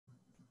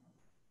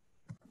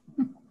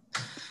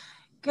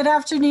Good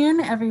afternoon,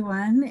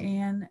 everyone,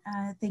 and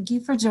thank you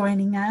for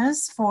joining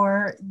us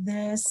for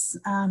this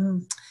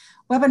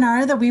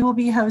webinar that we will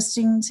be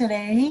hosting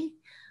today.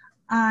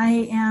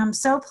 I am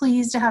so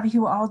pleased to have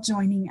you all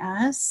joining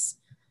us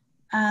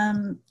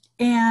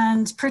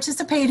and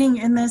participating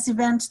in this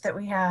event that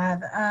we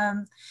have.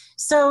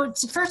 So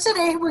for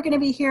today, we're going to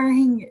be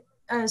hearing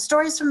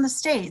stories from the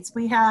States.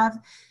 We have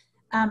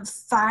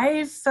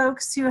 5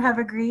 folks who have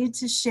agreed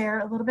to share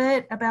a little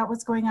bit about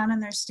what's going on in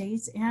their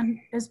states, and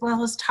as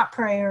well as top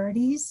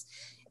priorities.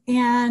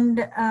 And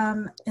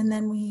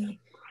then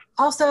we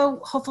also,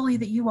 hopefully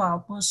that you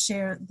all will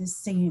share the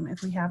same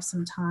if we have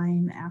some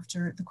time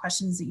after the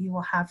questions that you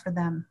will have for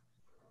them.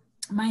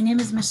 My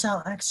name is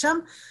Michelle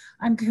Ekstrom.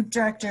 I'm Group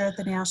Director at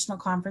the National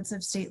Conference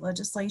of State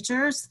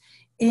Legislators.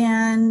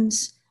 And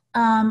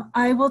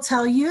I will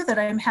tell you that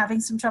I'm having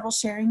some trouble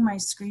sharing my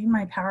screen,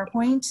 my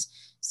PowerPoint.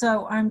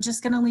 So I'm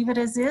just going to leave it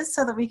as is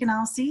so that we can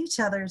all see each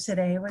other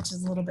today, which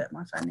is a little bit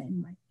more fun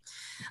anyway.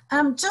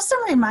 Just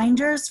some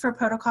reminders for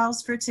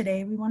protocols for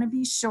today. We want to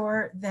be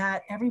sure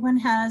that everyone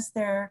has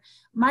their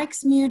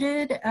mics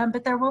muted,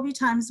 but there will be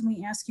times when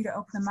we ask you to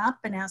open them up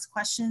and ask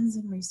questions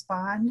and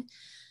respond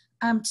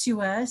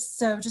to us.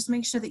 So just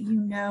make sure that you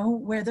know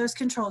where those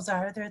controls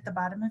are. They're at the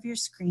bottom of your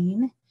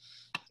screen.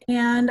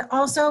 And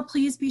also,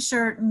 please be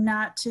sure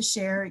not to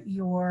share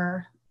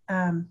your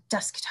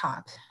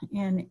desktop.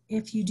 And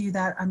if you do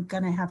that, I'm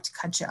going to have to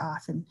cut you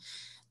off and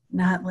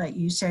not let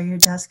you share your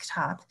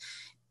desktop.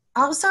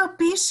 Also,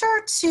 be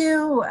sure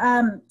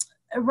to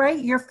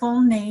write your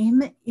full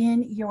name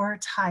in your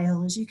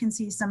tile. As you can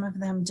see, some of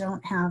them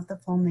don't have the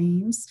full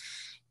names.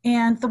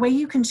 And the way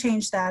you can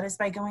change that is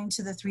by going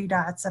to the 3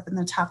 dots up in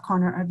the top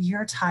corner of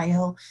your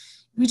tile.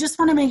 We just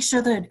want to make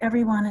sure that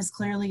everyone is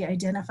clearly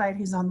identified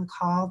who's on the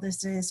call.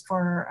 This is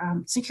for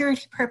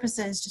security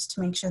purposes, just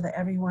to make sure that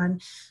everyone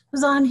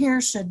who's on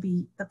here should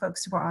be the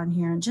folks who are on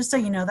here. And just so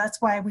you know,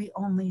 that's why we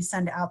only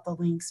send out the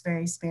links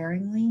very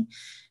sparingly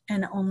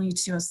and only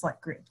to a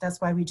select group.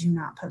 That's why we do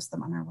not post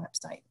them on our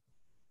website.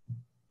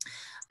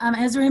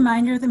 As a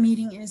reminder, the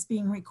meeting is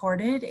being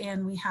recorded,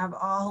 and we have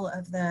all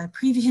of the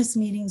previous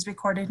meetings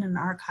recorded and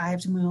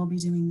archived, and we will be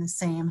doing the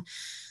same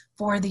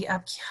for the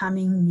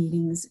upcoming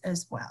meetings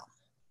as well.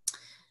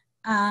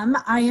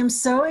 I am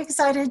so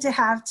excited to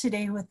have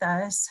today with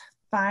us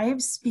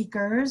 5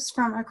 speakers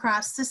from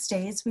across the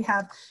states. We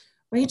have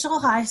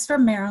Rachel Heiss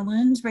from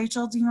Maryland.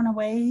 Rachel, do you want to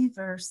wave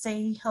or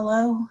say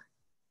hello?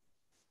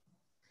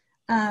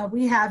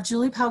 We have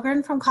Julie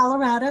Pelgrin from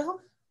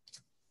Colorado.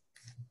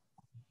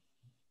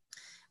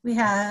 We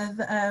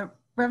have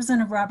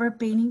Representative Robert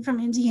Boehning from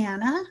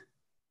Indiana.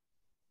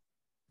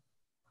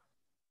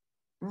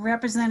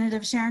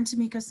 Representative Sharon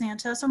Tomiko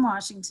Santos from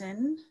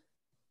Washington.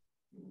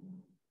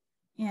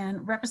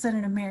 And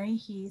Representative Mary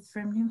Heath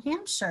from New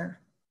Hampshire.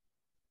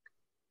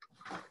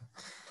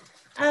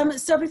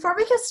 So before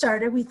we get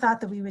started, we thought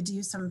that we would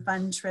do some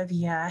fun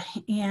trivia,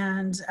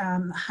 and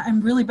I'm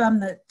really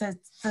bummed that the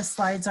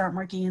slides aren't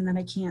working and that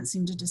I can't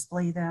seem to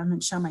display them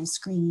and show my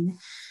screen,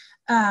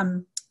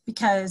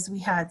 because we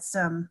had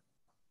some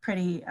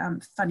pretty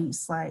funny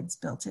slides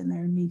built in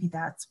there, and maybe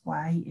that's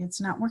why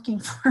it's not working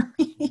for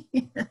me.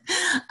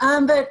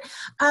 But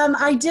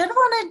I did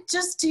want to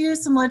just do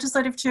some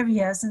legislative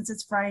trivia since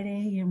it's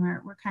Friday and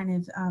we're kind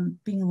of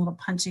being a little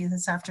punchy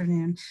this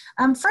afternoon.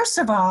 First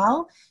of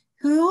all,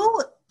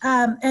 who,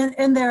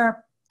 and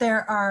there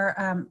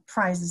are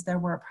prizes, there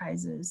were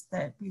prizes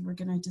that we were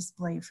going to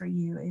display for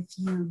you if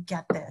you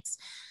get this.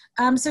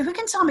 So who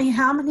can tell me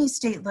how many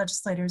state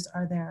legislators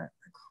are there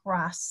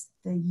across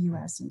the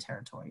U.S. and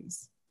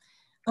territories?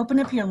 Open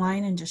up your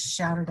line and just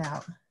shout it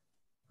out.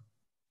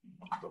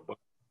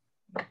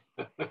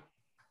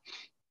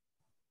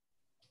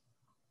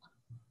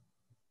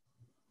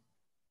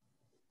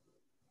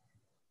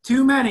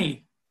 Too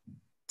many.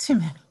 Too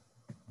many.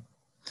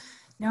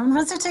 No one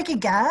wants to take a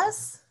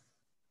guess?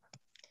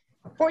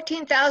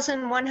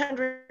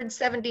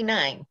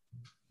 14,179.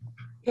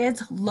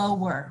 It's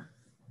lower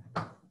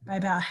by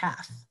about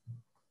half.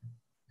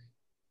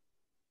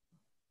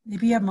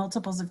 Maybe you have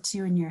multiples of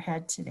 2 in your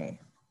head today.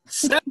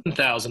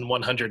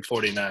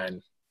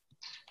 7,149.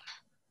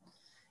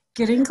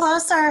 Getting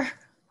closer.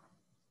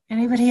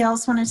 Anybody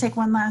else want to take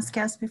one last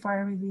guess before I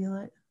reveal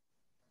it?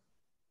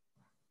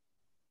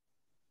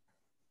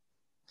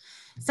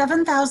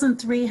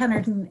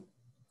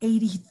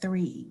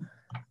 7,383.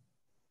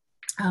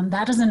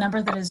 That is a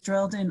number that is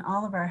drilled in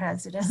all of our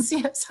heads at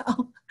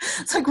NCSL.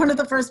 It's like one of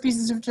the first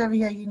pieces of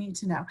trivia you need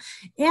to know.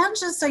 And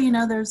just so you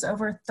know, there's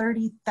over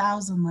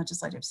 30,000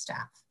 legislative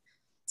staff.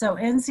 So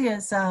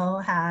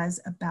NCSL has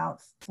about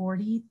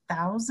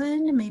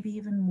 40,000, maybe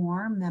even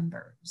more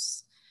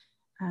members,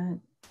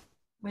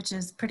 which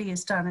is pretty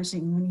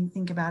astonishing when you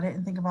think about it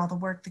and think of all the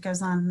work that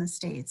goes on in the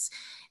states.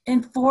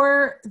 And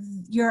for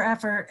your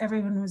effort,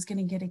 everyone was going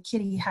to get a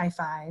kitty high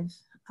five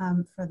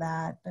for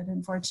that, but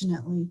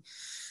unfortunately,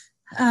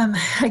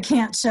 I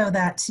can't show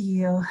that to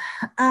you.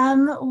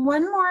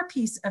 One more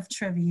piece of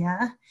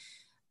trivia.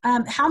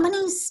 How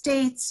many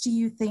states do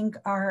you think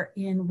are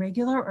in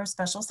regular or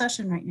special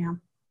session right now?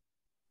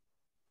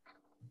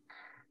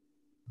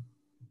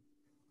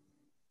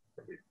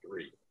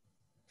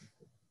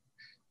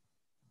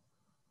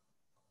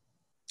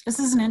 This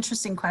is an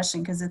interesting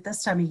question because at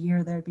this time of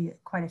year, there'd be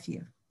quite a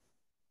few.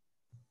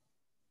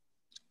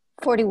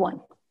 41.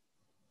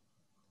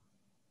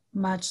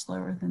 Much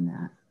lower than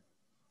that,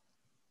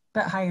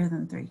 but higher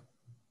than 3.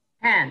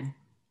 10.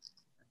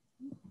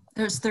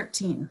 There's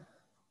 13.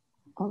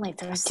 Only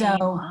 13. So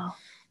wow.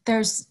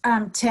 there's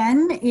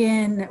 10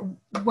 in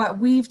what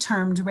we've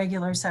termed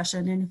regular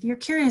session. And if you're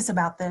curious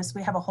about this,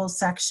 we have a whole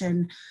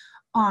section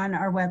on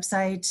our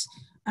website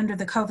under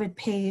the COVID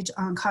page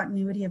on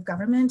continuity of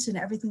government and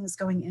everything that's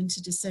going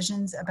into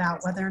decisions about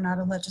whether or not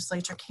a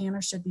legislature can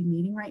or should be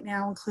meeting right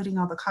now, including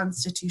all the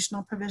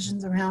constitutional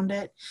provisions around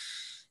it,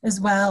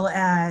 as well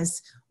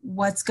as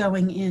what's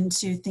going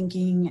into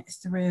thinking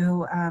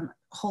through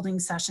holding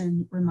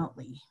session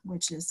remotely,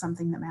 which is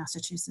something that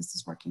Massachusetts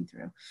is working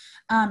through.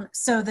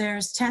 So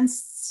there's 10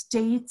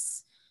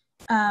 states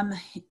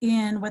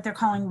in what they're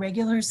calling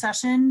regular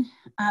session,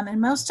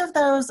 and most of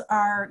those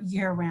are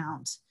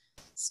year-round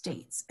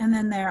states. And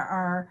then there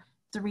are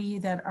 3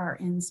 that are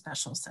in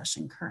special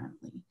session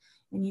currently.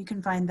 And you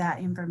can find that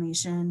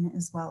information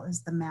as well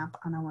as the map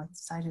on our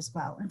website as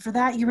well. And for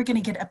that, you were going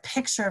to get a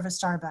picture of a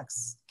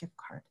Starbucks gift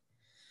card.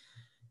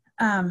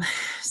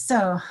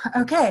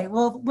 Okay,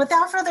 well,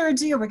 without further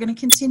ado, we're going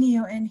to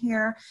continue and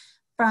hear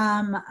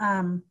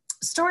from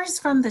Stories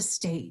from the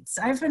States.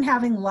 I've been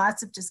having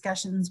lots of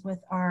discussions with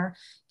our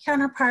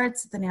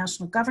counterparts at the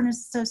National Governors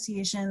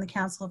Association, the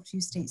Council of Two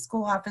State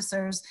School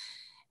Officers,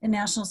 and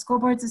National School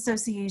Boards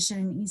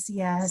Association,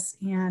 ECS,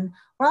 and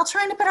we're all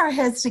trying to put our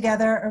heads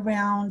together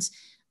around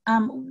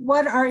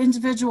what our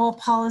individual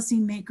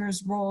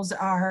policymakers' roles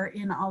are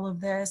in all of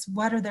this.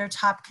 What are their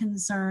top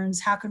concerns?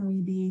 How can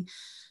we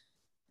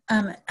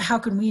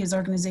as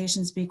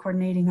organizations be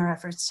coordinating our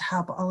efforts to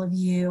help all of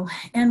you?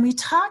 And we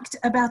talked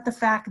about the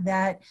fact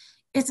that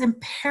it's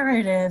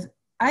imperative,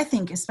 I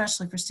think,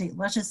 especially for state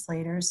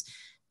legislators,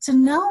 to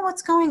know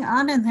what's going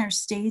on in their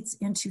states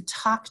and to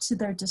talk to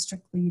their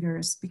district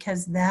leaders,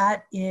 because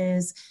that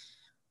is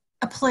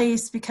a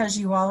place, because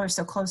you all are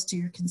so close to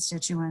your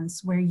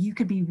constituents, where you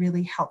could be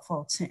really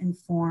helpful to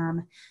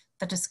inform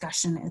the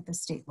discussion at the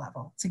state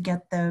level, to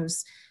get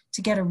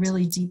a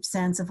really deep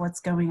sense of what's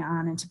going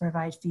on and to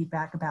provide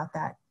feedback about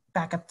that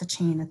back up the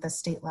chain at the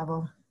state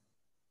level.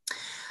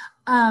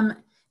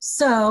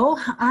 So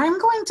I'm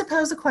going to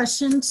pose a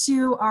question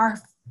to our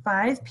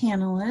 5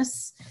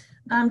 panelists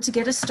to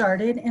get us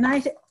started. And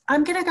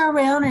I'm going to go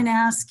around and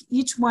ask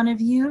each one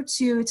of you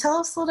to tell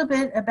us a little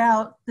bit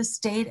about the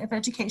state of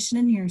education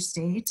in your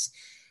state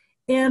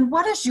and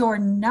what is your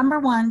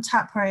 #1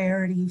 top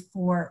priority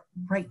for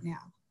right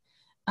now.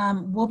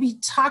 We'll be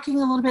talking a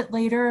little bit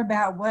later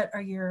about what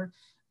are your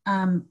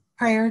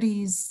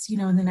priorities,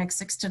 in the next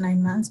 6 to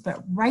 9 months,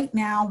 but right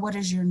now, what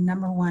is your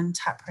 #1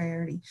 top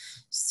priority?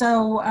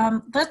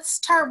 So let's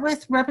start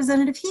with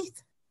Representative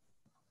Heath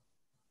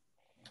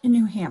in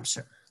New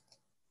Hampshire.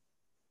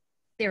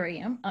 There I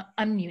am,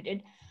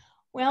 unmuted.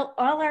 Well,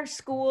 all our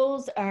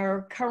schools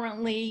are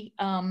currently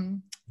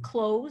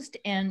closed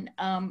and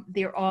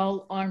they're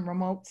all on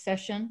remote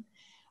session.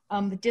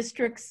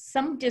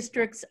 Some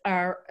districts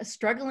are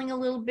struggling a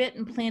little bit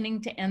and planning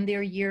to end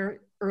their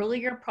year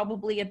earlier,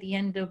 probably at the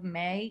end of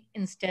May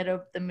instead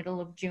of the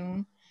middle of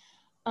June.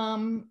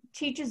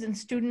 Teachers and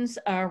students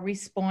are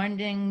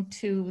responding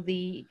to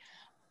the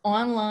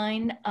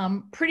online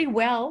pretty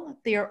well.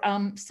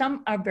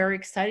 Some are very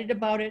excited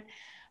about it.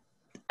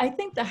 I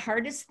think the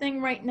hardest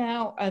thing right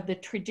now are the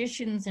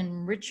traditions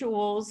and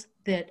rituals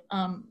that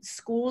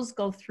schools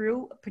go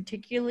through,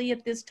 particularly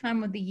at this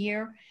time of the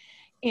year.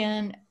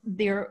 And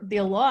they're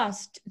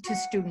lost to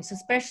students,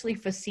 especially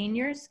for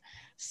seniors.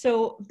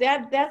 So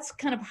that's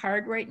kind of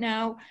hard right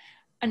now.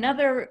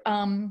 Another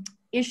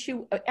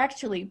issue,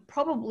 actually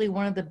probably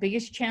one of the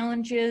biggest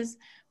challenges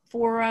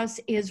for us,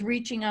 is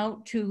reaching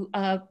out to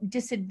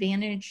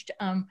disadvantaged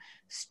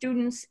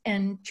students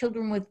and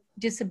children with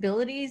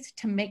disabilities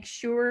to make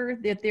sure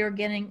that they're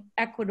getting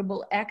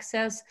equitable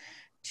access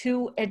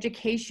to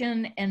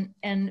education,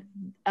 and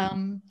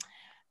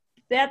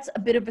that's a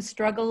bit of a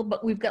struggle,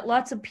 but we've got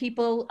lots of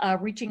people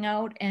reaching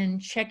out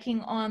and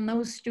checking on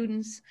those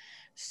students.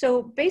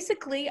 So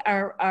basically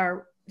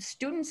our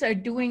students are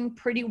doing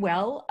pretty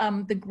well.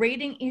 The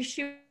grading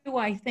issue,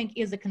 I think,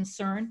 is a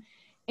concern.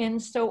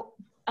 And so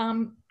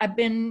I've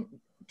been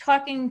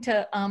talking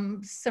to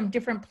some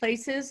different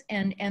places,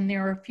 and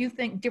there are a few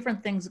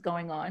different things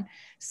going on.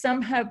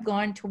 Some have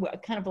gone to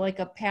kind of like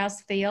a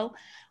pass-fail.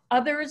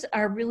 Others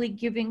are really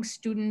giving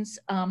students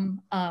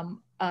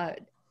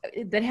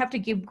that have to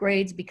give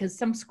grades, because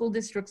some school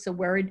districts are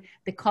worried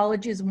the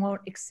colleges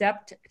won't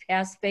accept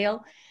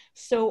pass-fail.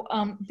 So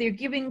they're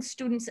giving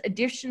students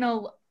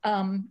additional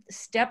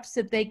steps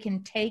that they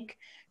can take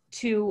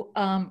to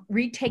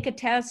retake a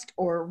test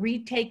or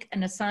retake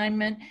an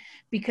assignment,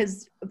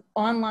 because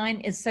online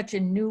is such a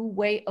new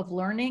way of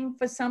learning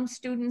for some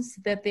students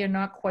that they're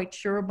not quite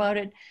sure about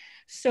it.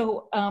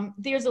 So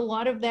there's a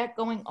lot of that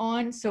going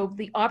on. So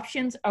the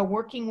options are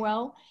working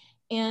well.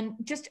 and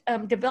just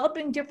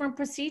developing different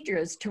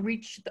procedures to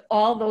reach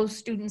all those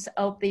students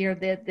out there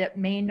that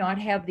may not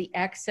have the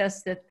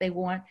access that they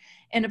want.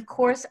 And of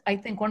course, I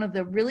think one of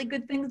the really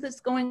good things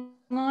that's going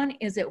on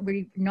is that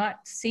we've not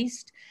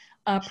ceased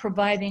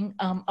providing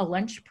a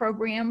lunch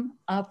program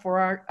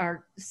for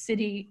our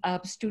city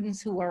students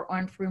who are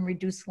on free and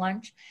reduced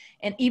lunch.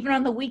 And even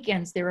on the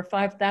weekends, there are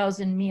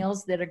 5,000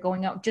 meals that are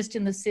going out just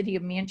in the city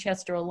of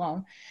Manchester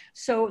alone.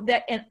 So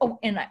that,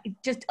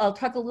 I'll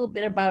talk a little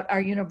bit about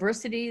our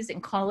universities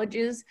and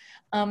colleges.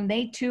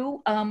 They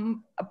too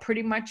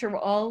pretty much are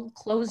all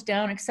closed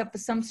down, except for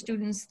some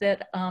students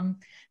that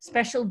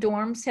special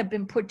dorms have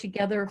been put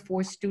together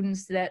for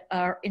students that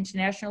are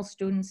international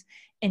students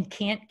and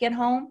can't get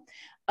home.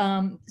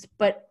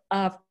 But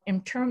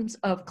in terms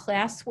of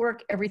classwork,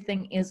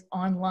 everything is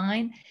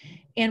online.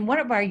 And one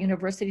of our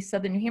universities,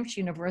 Southern New Hampshire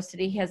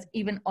University, has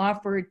even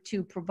offered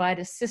to provide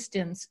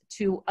assistance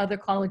to other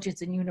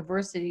colleges and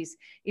universities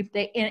if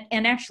they,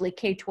 and actually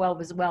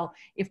K-12 as well,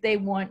 if they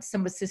want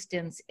some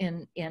assistance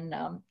in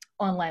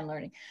online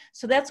learning.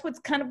 So that's what's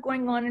kind of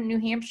going on in New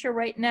Hampshire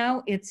right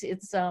now. It's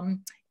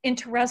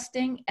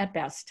interesting at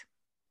best.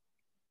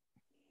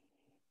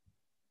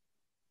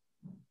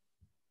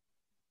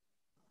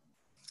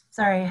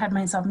 Sorry, I had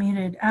myself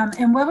muted.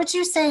 And what would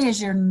you say is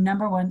your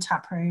 #1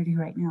 top priority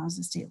right now as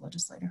a state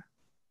legislator?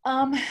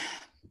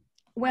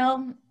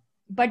 Well,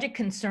 budget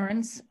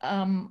concerns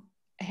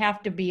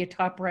have to be a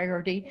top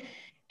priority.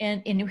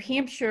 And in New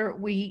Hampshire,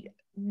 we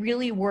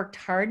really worked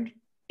hard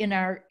in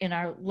our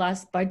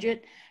last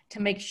budget to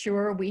make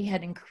sure we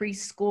had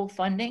increased school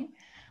funding.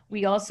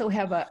 We also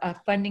have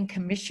a funding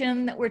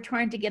commission that we're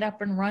trying to get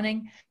up and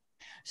running.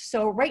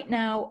 So right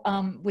now,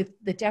 with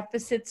the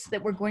deficits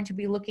that we're going to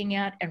be looking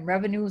at and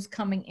revenues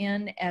coming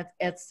in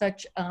at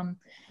such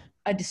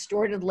a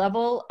distorted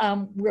level,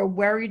 we're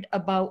worried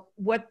about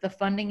what the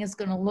funding is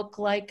going to look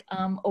like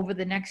over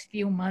the next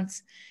few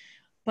months.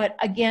 But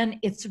again,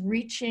 it's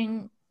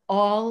reaching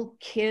all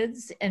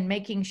kids and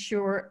making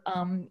sure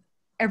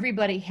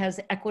everybody has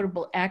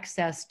equitable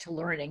access to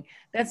learning.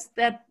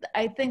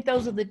 I think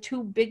those are the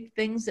two big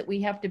things that we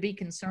have to be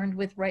concerned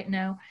with right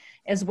now,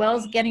 as well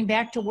as getting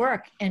back to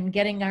work and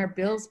getting our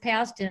bills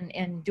passed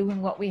and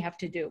doing what we have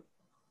to do.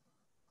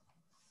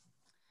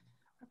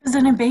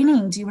 Representative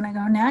Baining, do you want to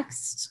go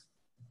next?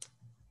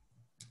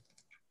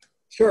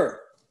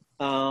 Sure.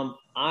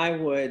 I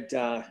would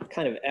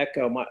kind of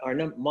echo my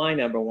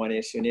 #1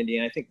 issue in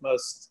Indiana. I think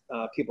most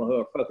people who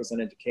are focused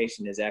on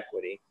education is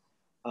equity.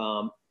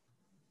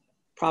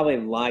 Probably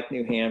like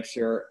New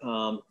Hampshire,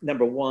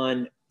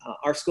 #1,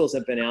 our schools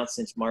have been out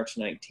since March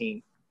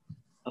 19th.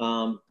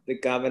 The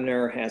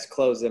governor has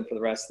closed them for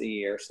the rest of the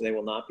year, so they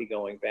will not be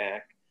going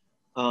back.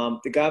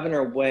 The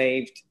governor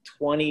waived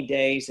 20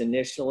 days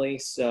initially,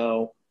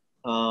 so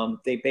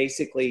they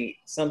basically,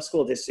 some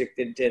school districts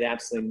did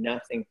absolutely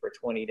nothing for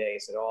 20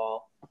 days at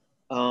all.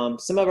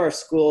 Some of our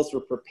schools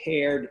were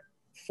prepared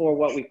for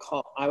what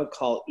I would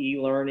call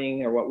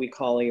e-learning, or what we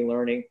call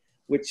e-learning,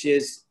 which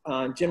is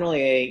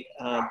generally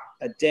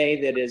a day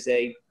that is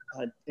a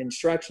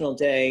instructional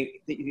day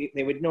that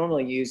they would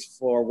normally use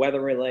for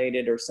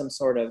weather-related or some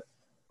sort of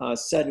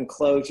sudden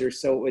closure.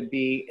 So it would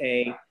be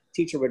a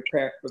teacher would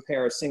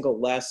prepare a single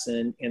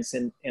lesson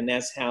and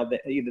that's how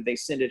either they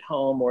send it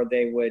home or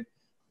they would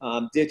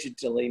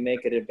digitally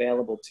make it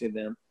available to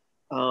them.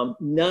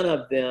 None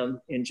of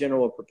them in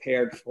general were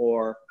prepared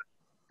for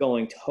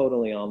going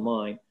totally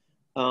online.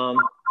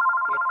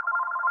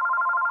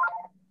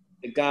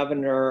 The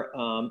governor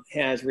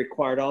has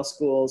required all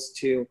schools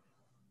to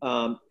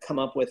come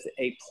up with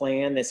a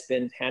plan that's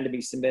had to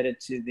be submitted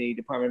to the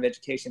Department of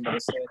Education by the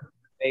 7th of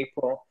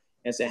April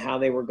as to how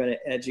they were going to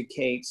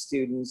educate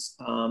students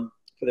for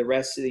the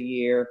rest of the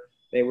year.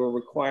 They were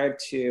required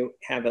to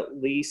have at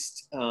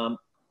least,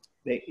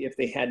 if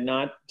they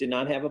did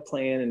not have a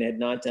plan and had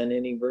not done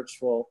any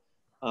virtual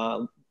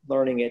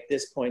learning at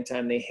this point in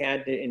time, they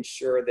had to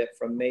ensure that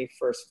from May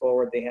 1st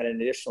forward, they had an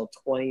additional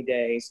 20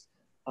 days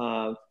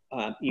of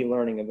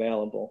e-learning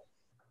available.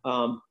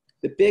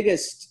 The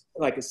biggest,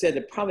 like I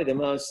said, probably the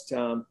most,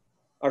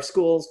 our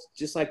schools,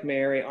 just like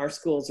Mary, our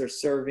schools are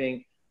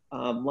serving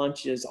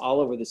lunches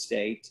all over the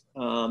state.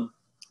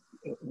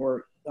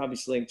 We're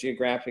obviously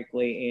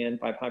geographically and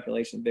by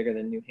population bigger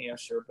than New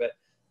Hampshire, but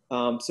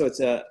so it's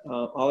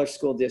all our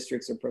school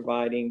districts are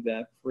providing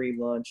the free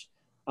lunch.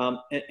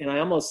 And I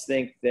almost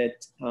think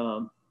that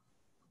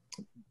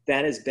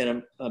that has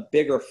been a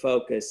bigger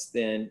focus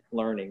than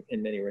learning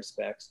in many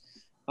respects.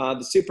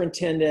 The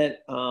superintendent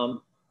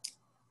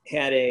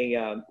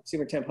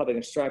superintendent of public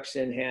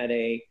instruction had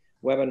a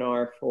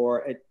webinar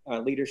for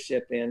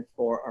leadership and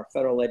for our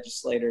federal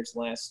legislators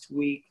last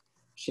week.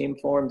 She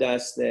informed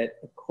us that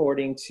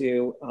according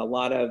to a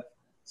lot of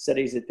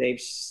studies that they've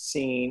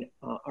seen,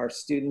 our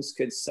students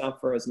could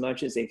suffer as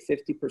much as a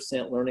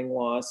 50% learning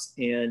loss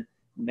in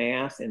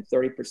math and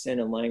 30%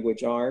 in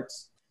language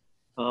arts.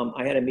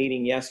 I had a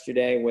meeting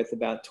yesterday with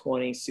about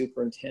 20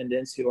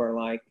 superintendents who are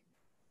like,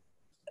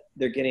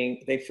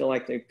 they feel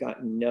like they've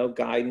gotten no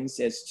guidance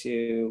as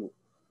to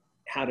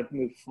how to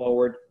move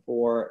forward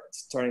for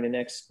starting the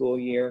next school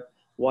year.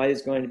 What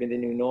is going to be the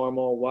new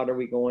normal? What are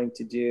we going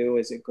to do?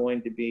 Is it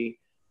going to be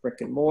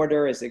brick and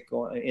mortar? Is it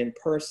going in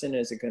person?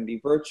 Is it going to be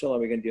virtual? Are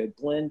we going to do it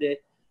blended?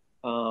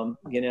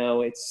 You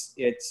know,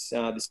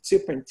 the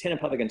superintendent of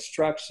public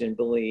instruction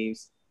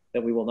believes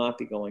that we will not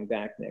be going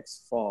back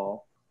next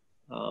fall.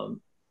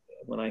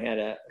 When I had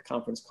a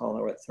conference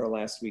call with her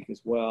last week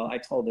as well, I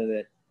told her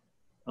that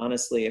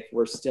honestly, if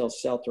we're still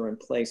shelter in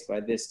place by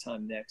this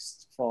time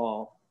next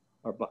fall,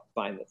 or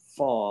by the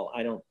fall,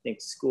 I don't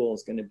think school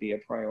is going to be a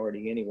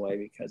priority anyway,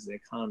 because the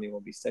economy will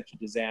be such a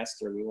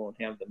disaster. We won't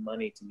have the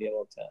money to be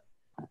able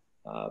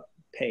to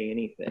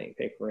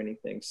pay for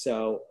anything.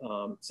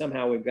 So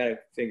somehow we've got to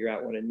figure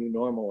out what a new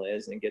normal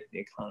is and get the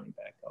economy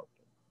back open.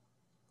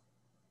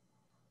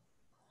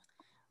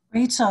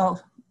 Rachel,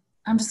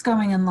 I'm just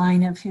going in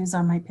line of who's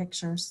on my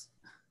pictures.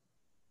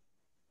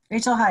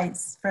 Rachel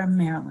Heights from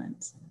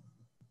Maryland.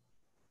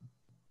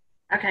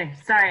 Okay,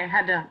 sorry, I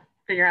had to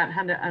figure out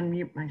how to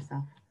unmute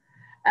myself.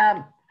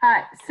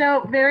 Hi,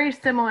 so very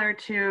similar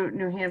to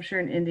New Hampshire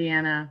and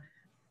Indiana,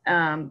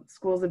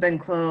 schools have been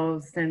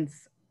closed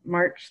since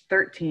March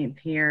 13th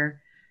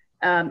here.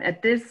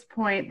 At this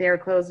point, they are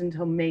closed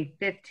until May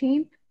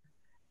 15th.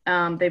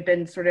 They've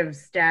been sort of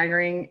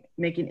staggering,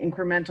 making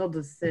incremental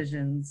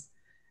decisions,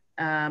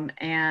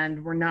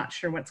 and we're not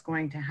sure what's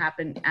going to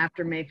happen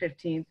after May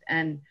 15th.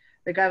 And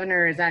the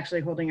governor is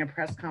actually holding a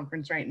press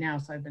conference right now,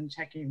 so I've been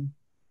checking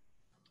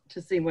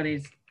to see what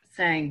he's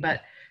saying,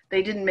 but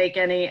they didn't make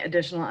any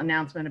additional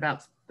announcement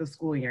about the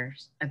school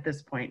years at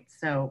this point.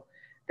 So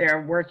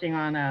they're working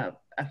on a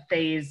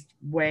phased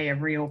way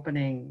of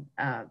reopening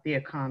the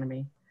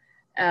economy,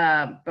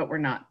 but we're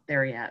not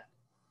there yet.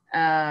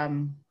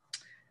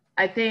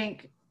 I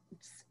think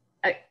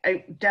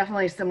I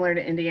definitely similar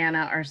to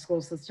Indiana, our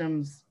school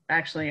systems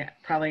actually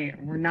probably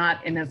were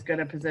not in as good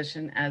a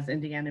position as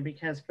Indiana,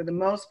 because for the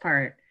most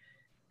part,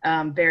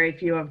 very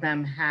few of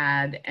them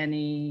had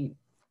any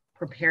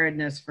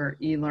preparedness for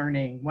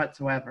e-learning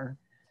whatsoever.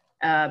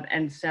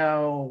 And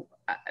so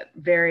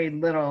very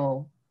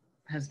little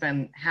has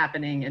been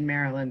happening in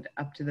Maryland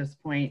up to this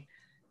point,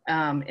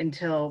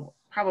 until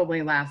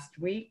probably last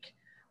week,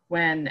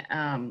 when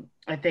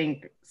I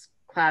think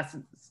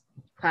classes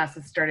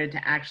started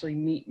to actually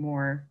meet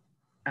more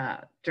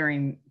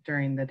during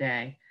the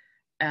day.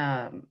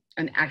 And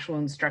actual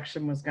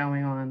instruction was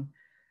going on.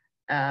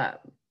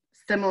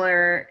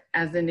 Similar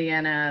as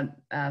Indiana,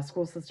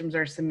 school systems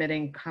are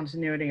submitting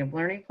continuity of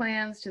learning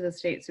plans to the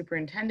state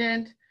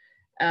superintendent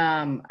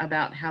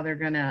about how they're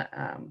going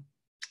to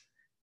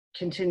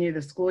continue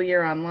the school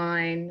year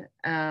online.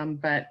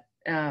 But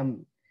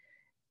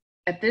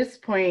at this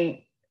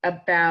point,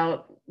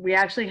 we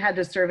actually had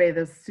to survey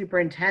the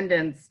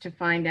superintendents to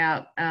find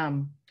out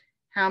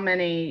how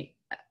many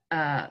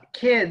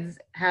kids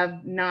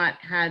have not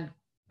had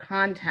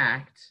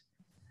contact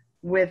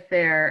with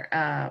their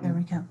There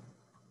we go.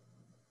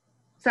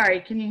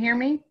 Sorry, can you hear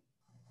me?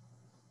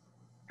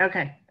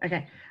 Okay.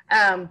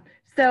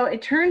 So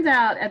it turns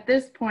out at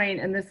this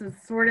point, and this is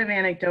sort of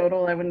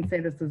anecdotal, I wouldn't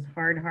say this is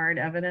hard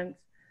evidence,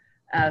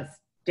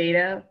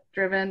 data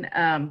driven,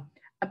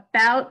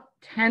 about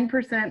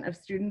 10% of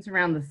students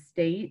around the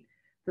state,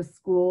 the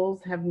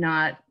schools have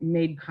not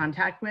made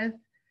contact with,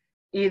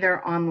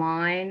 either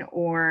online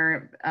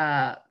or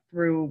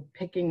through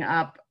picking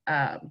up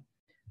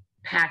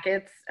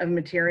packets of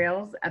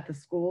materials at the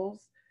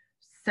schools.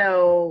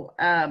 So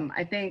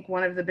I think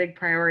one of the big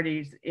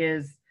priorities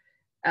is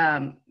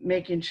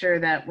making sure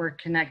that we're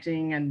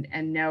connecting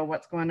and know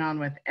what's going on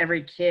with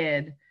every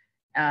kid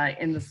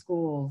in the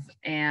schools,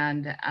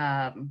 and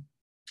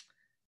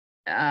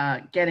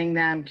getting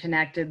them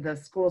connected. The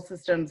school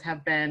systems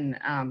have been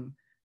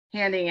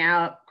handing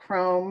out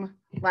Chrome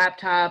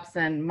laptops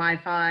and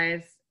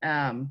MiFis,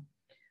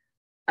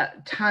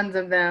 tons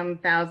of them,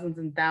 thousands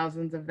and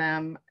thousands of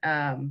them,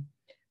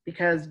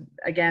 because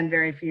again,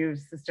 very few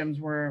systems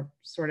were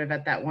sort of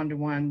at that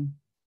 1-to-1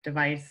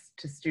 device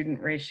to student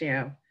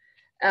ratio.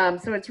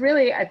 So it's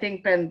really, I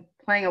think, been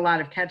playing a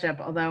lot of catch up,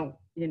 although,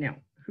 you know,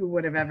 who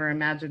would have ever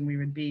imagined we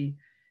would be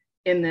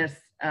in this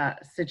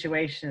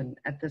situation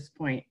at this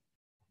point.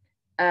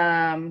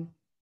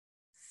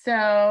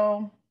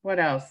 So what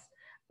else?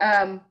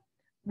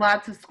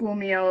 Lots of school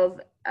meals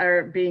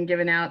are being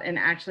given out, and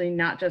actually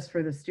not just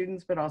for the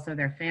students, but also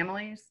their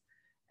families.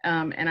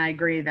 And I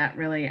agree that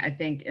really, I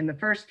think in the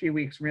first few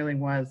weeks really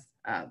was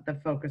the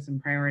focus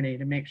and priority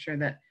to make sure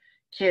that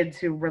kids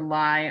who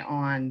rely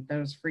on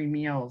those free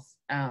meals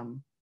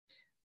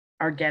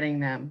are getting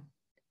them.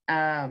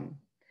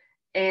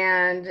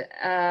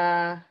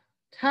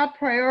 Top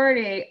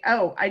priority,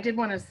 I did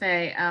want to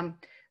say,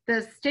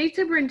 the state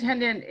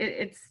superintendent,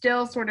 it's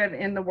still sort of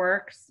in the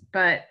works,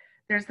 but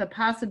there's the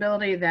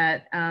possibility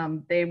that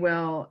they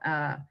will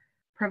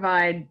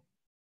provide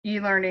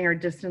e-learning or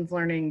distance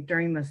learning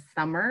during the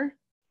summer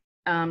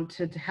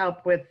to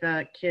help with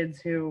the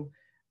kids who,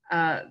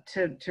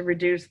 to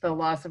reduce the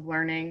loss of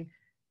learning,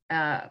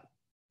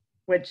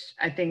 which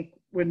I think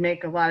would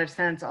make a lot of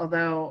sense,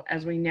 although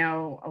as we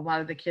know, a lot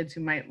of the kids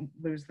who might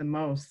lose the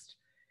most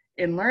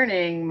in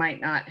learning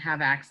might not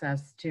have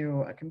access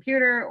to a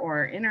computer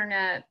or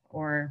internet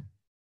or,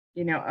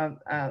 you know,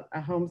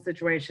 a home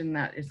situation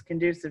that is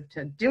conducive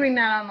to doing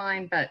that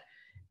online, but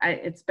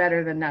it's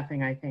better than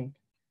nothing, I think.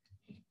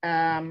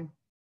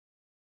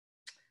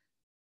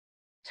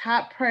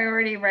 Top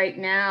priority right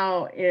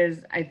now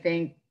is, I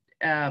think,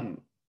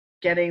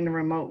 getting the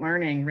remote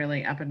learning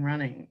really up and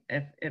running.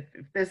 If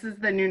this is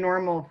the new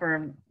normal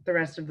for the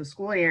rest of the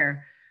school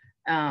year,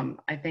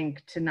 I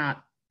think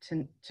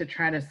to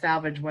try to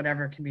salvage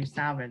whatever can be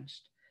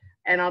salvaged.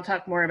 And I'll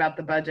talk more about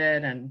the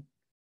budget and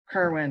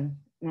Kerwin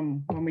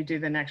when we do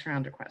the next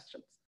round of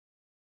questions.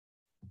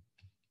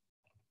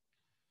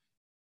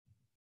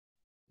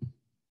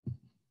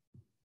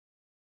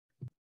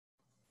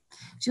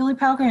 Julie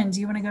Pelgrin, do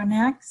you want to go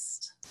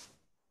next?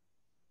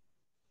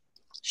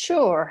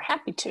 Sure,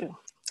 happy to.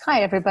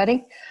 Hi,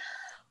 everybody.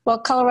 Well,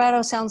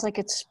 Colorado sounds like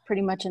it's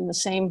pretty much in the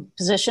same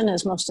position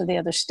as most of the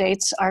other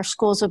states. Our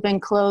schools have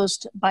been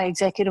closed by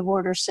executive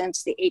order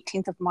since the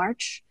 18th of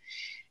March,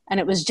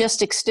 and it was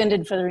just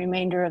extended for the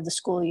remainder of the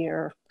school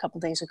year a couple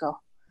days ago.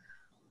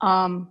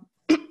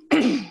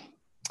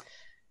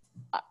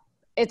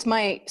 It's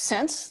my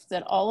sense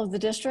that all of the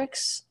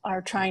districts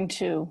are trying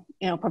to,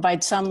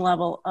 provide some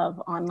level of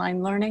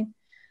online learning.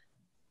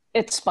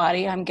 It's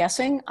spotty, I'm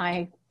guessing.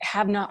 I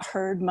have not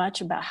heard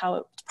much about how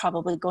it's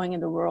probably going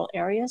in the rural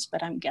areas,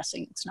 but I'm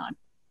guessing it's not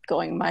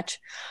going much.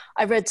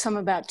 I read some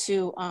about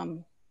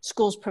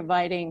schools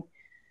providing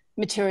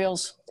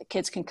materials that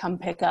kids can come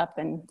pick up.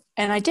 And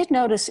I did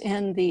notice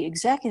in the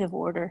executive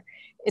order,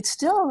 it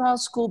still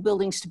allows school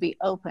buildings to be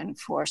open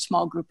for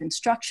small group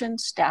instruction,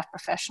 staff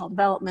professional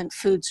development,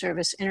 food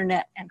service,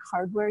 internet, and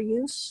hardware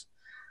use,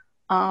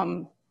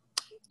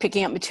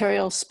 picking up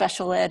materials,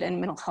 special ed, and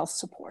mental health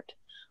support.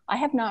 I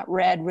have not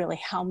read really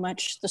how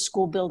much the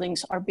school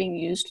buildings are being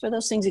used for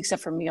those things,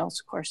 except for meals.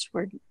 Of course,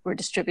 we're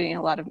distributing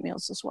a lot of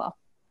meals as well.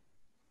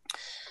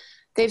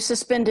 They've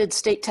suspended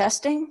state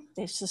testing.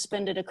 They've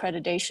suspended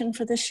accreditation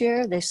for this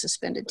year. They've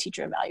suspended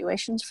teacher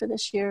evaluations for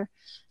this year.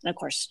 And of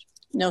course,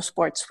 no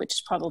sports, which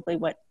is probably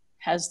what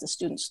has the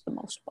students the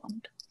most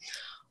bummed.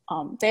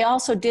 They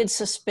also did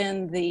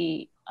suspend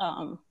the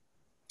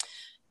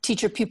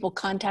teacher pupil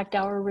contact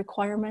hour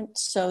requirement.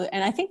 So,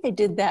 and I think they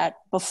did that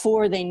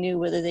before they knew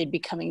whether they'd be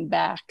coming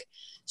back,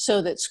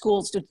 so that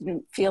schools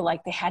didn't feel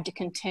like they had to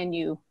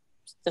continue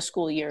the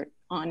school year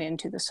on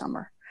into the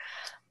summer.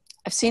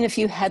 I've seen a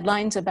few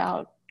headlines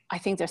about, I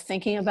think they're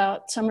thinking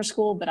about summer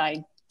school, but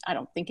I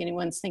don't think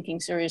anyone's thinking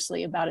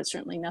seriously about it,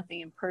 certainly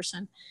nothing in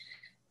person.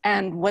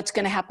 And what's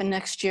going to happen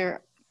next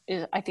year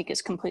I think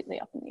is completely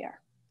up in the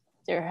air.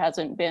 There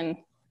hasn't been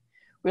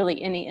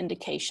really any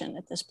indication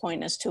at this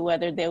point as to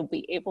whether they'll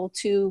be able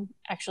to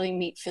actually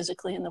meet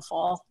physically in the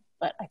fall,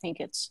 but I think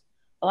a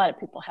lot of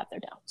people have their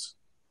doubts.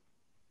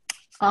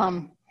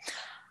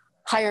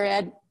 Higher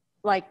ed,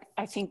 like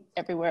I think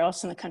everywhere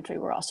else in the country,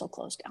 we're also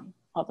closed down.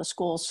 All the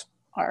schools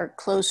are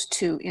close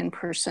to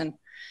in-person.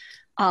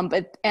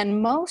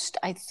 And most,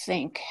 I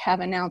think, have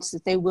announced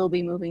that they will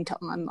be moving to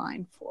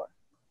online for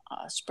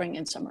spring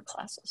and summer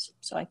classes.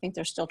 So I think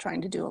they're still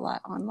trying to do a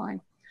lot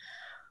online.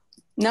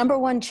 Number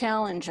one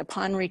challenge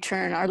upon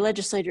return, our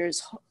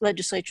legislators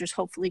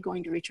hopefully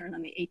going to return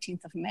on the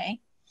 18th of May.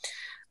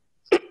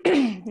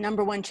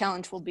 Number one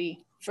challenge will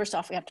be, first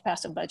off, we have to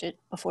pass a budget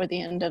before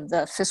the end of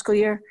the fiscal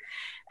year,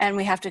 and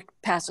we have to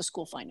pass a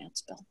school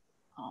finance bill.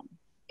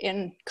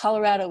 In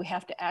Colorado, we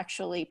have to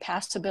actually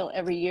pass a bill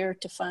every year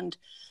to fund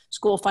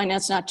school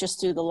finance, not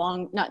just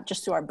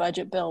through our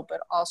budget bill,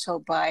 but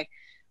also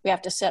we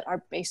have to set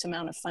our base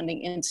amount of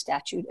funding in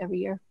statute every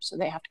year. So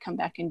they have to come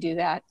back and do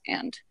that.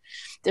 And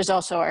there's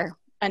also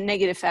a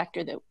negative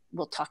factor that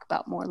we'll talk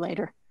about more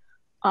later.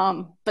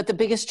 But the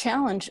biggest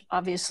challenge,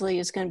 obviously,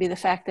 is going to be the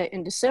fact that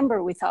in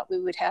December, we thought we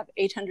would have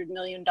 $800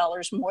 million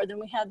more than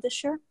we had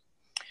this year.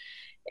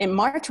 In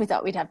March, we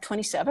thought we'd have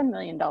 $27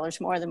 million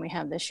more than we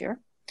have this year.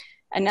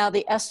 And now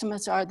the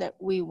estimates are that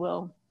we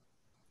will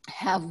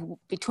have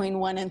between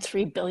 $1 and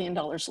 $3 billion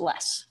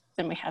less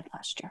than we had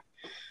last year.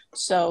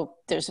 So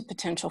there's a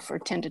potential for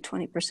 10 to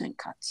 20%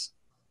 cuts.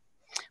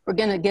 We're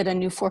going to get a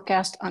new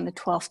forecast on the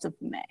 12th of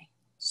May.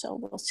 So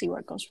we'll see where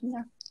it goes from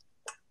there.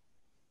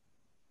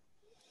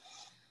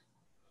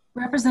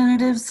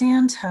 Representative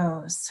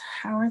Santos,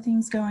 how are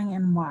things going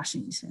in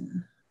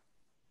Washington?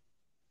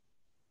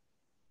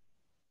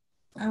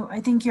 Oh,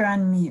 I think you're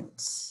on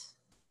mute.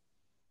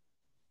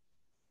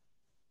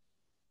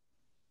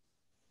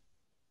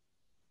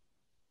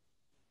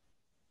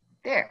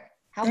 There,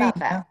 how about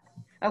that?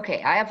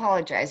 Okay, I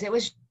apologize. It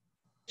was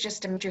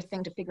just a major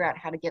thing to figure out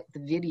how to get the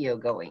video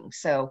going.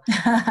 So,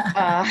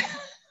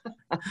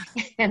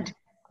 and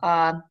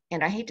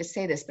I hate to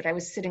say this, but I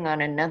was sitting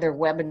on another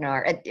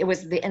webinar. It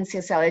was the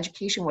NCSL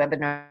education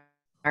webinar,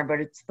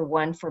 but it's the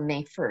one for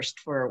May 1st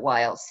for a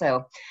while.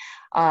 So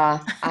I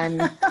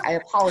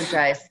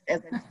apologize.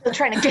 I'm still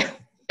trying to get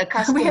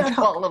accustomed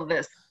to all of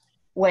this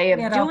way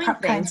of doing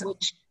things.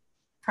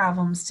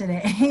 Problems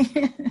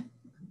today.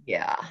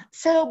 Yeah.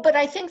 So, but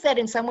I think that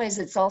in some ways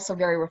it's also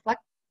very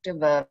reflective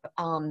reflective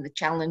of the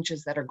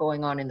challenges that are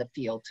going on in the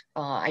field.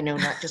 I know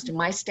not just in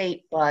my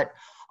state, but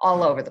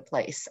all over the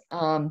place.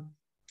 I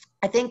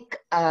think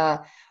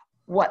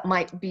what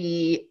might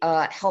be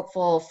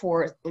helpful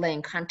for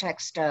laying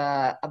context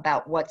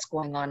about what's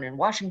going on in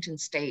Washington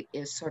State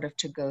is sort of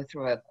to go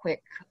through a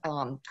quick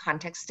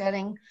context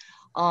setting.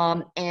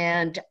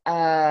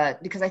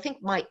 Because I think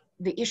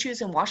the issues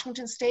in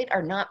Washington State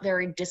are not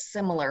very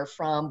dissimilar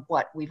from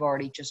what we've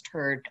already just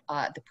heard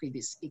the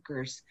previous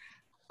speakers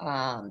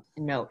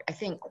note. I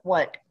think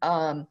what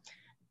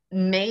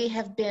may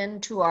have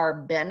been to our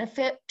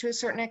benefit to a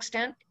certain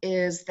extent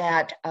is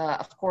that,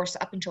 of course,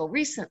 up until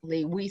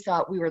recently, we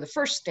thought we were the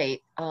first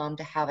state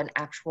to have an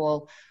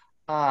actual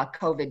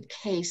COVID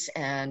case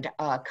and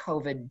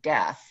COVID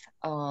death.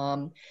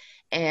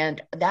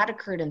 And that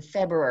occurred in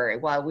February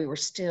while we were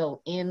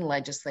still in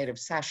legislative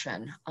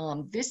session.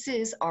 This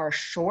is our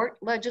short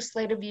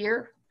legislative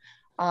year,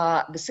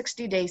 the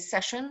 60-day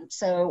session.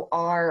 So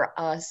our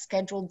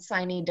scheduled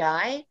sine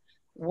die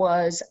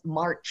was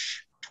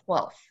March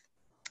 12th.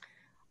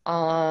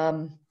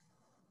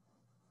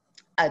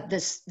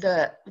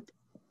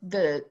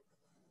 The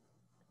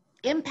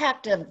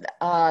impact of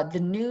the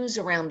news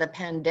around the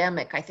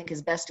pandemic, I think,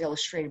 is best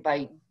illustrated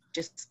by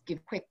just give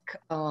a quick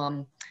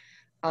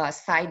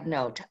side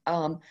note.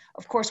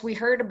 Of course, we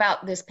heard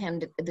about this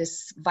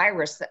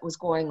virus that was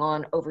going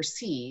on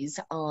overseas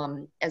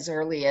as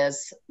early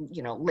as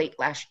late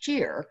last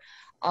year.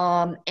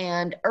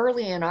 And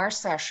early in our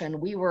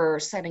session, we were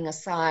setting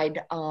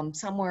aside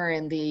somewhere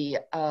in the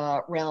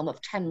realm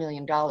of $10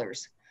 million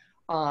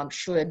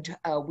should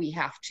we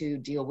have to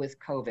deal with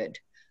COVID.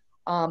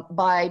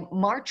 By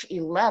March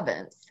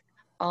 11th,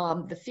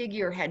 the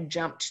figure had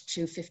jumped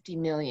to 50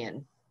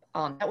 million.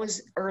 That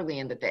was early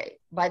in the day.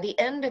 By the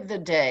end of the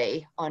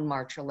day on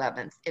March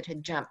 11th, it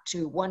had jumped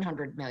to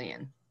 100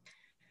 million.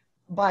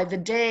 By the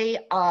day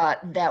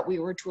that we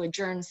were to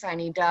adjourn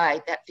sine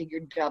die, that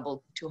figure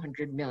doubled to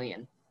 200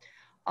 million.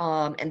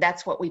 And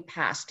that's what we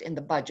passed in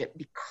the budget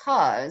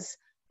because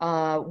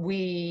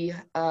we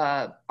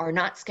are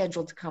not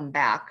scheduled to come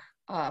back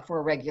for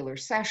a regular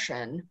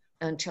session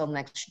until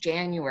next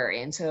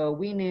January. And so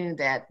we knew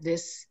that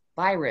this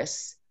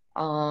virus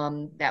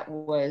that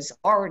was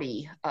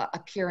already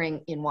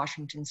appearing in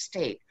Washington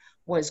State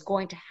was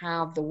going to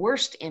have the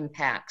worst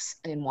impacts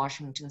in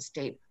Washington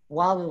State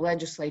while the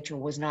legislature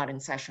was not in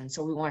session.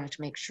 So we wanted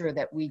to make sure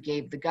that we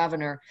gave the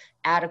governor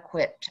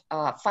adequate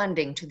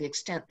funding to the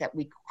extent that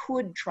we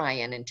could try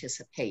and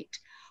anticipate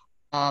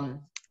the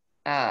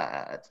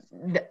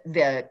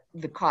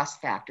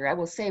cost factor. I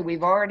will say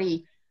we've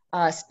already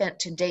spent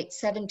to date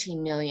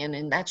 17 million,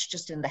 and that's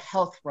just in the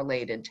health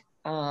related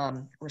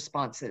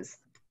responses.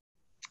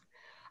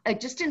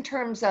 Just in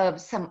terms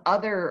of some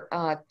other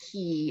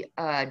key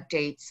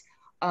dates,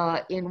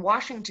 in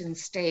Washington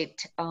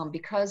State,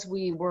 because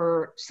we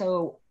were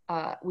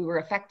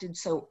affected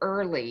so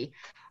early,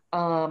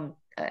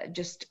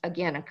 just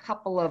again, a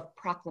couple of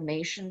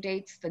proclamation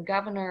dates. The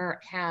governor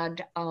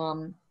had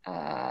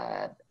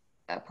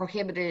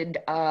prohibited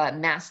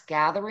mass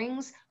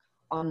gatherings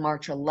on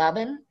March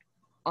 11.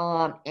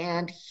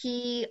 And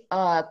he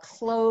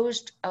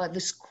closed the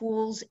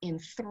schools in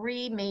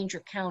 3 major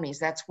counties.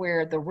 That's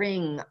where the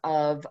ring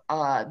of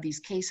these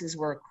cases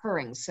were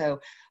occurring.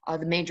 So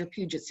the major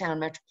Puget Sound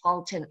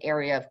metropolitan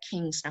area of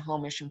King,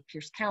 Snohomish, and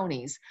Pierce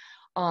counties,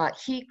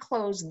 he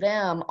closed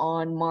them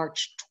on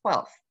March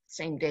 12th,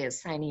 same day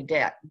as sine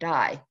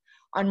die.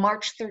 On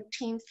March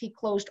 13th, he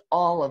closed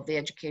all of the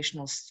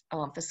educational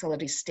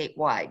facilities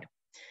statewide.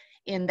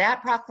 In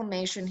that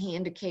proclamation, he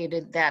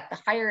indicated that the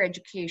higher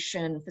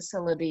education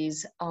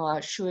facilities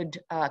should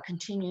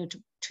continue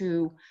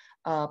to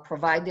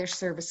provide their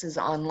services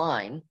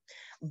online,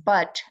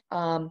 but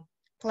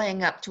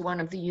playing up to one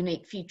of the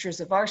unique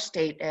features of our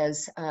state,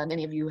 as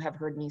many of you have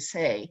heard me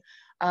say,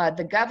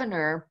 the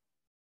governor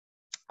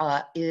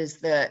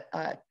is the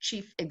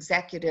chief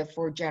executive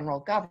for general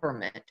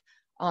government,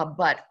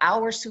 but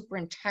our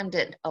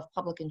superintendent of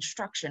public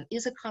instruction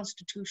is a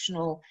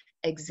constitutional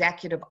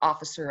executive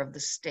officer of the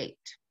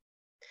state.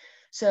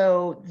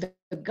 So the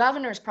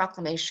governor's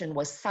proclamation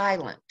was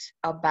silent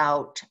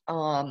about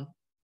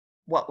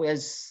what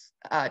was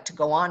to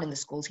go on in the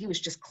schools. He was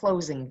just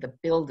closing the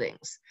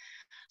buildings.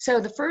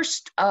 So the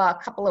first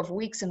couple of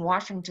weeks in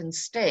Washington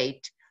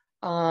State,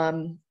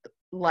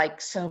 like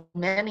so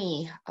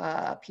many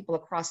people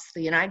across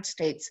the United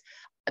States,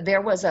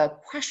 there was a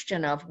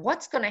question of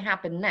what's going to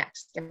happen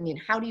next. I mean,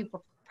 how do you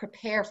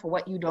prepare for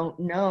what you don't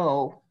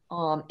know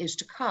is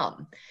to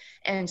come?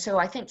 And so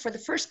I think for the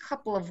first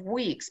couple of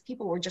weeks,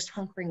 people were just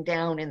hunkering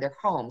down in their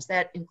homes.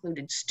 That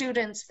included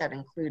students, that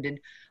included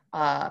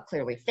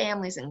clearly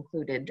families,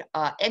 included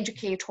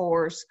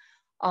educators.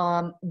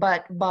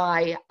 But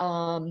by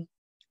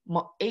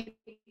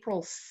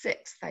April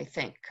 6th, I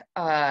think,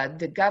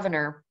 the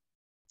governor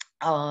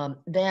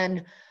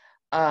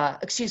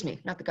excuse me,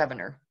 not the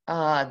governor,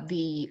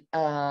 the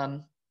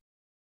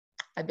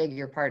I beg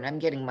your pardon, I'm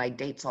getting my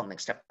dates all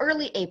mixed up.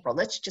 Early April,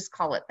 let's just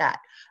call it that.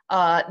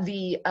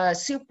 The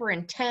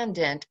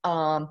superintendent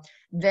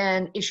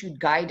then issued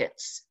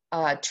guidance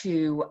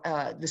to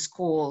the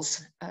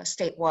schools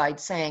statewide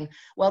saying,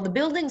 well, the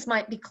buildings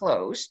might be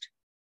closed,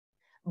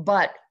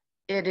 but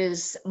it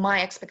is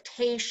my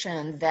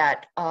expectation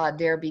that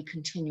there be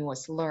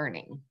continuous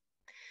learning.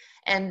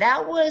 And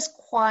that was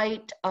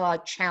quite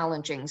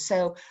challenging.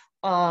 So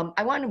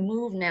I want to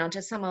move now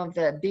to some of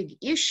the big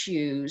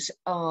issues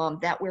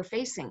that we're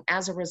facing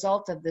as a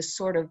result of this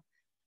sort of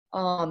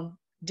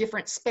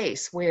different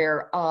space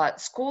where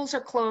schools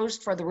are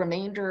closed for the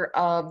remainder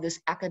of this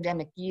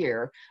academic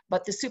year,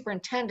 but the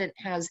superintendent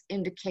has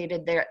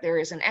indicated there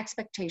is an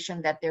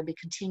expectation that there be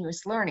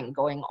continuous learning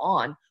going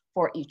on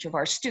for each of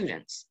our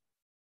students.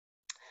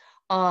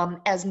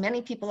 As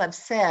many people have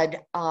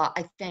said,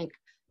 I think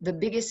the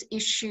biggest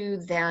issue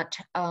that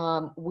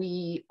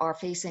we are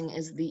facing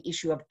is the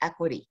issue of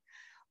equity.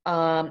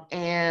 I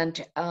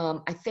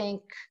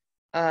think,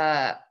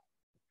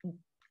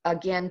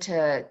 again,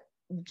 to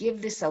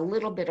give this a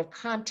little bit of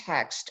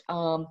context,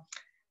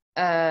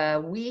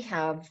 we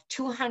have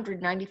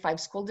 295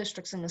 school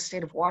districts in the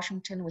state of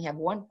Washington. We have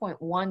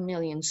 1.1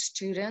 million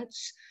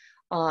students.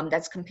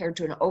 That's compared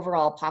to an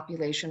overall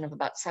population of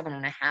about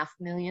 7.5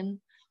 million.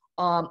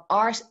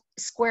 Our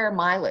square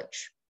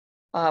mileage,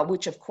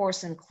 which of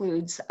course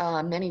includes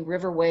many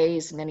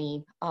riverways,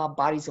 many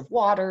bodies of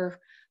water,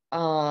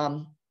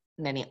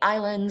 many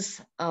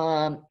islands,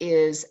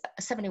 is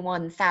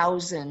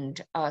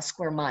 71,000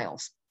 square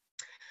miles.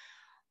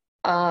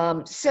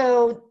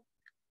 So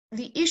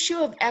the issue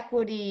of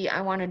equity,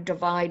 I want to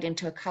divide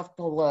into a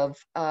couple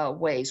of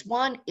ways.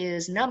 One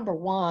is, number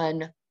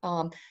one,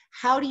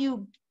 how do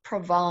you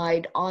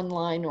provide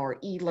online or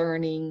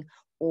e-learning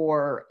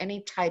or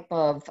any type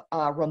of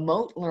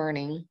remote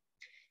learning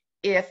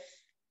if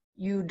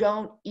you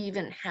don't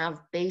even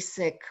have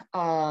basic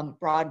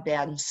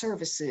broadband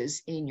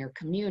services in your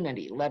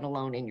community, let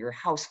alone in your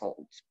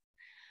household?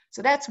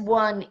 So that's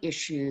one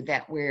issue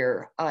that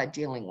we're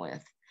dealing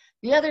with.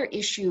 The other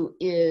issue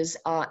is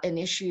an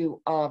issue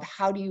of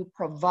how do you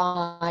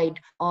provide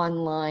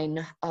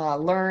online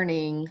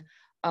learning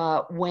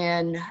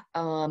when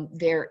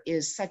there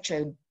is such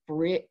a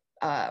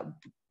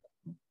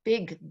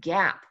big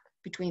gap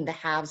between the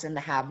haves and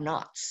the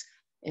have-nots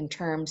in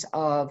terms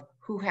of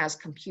who has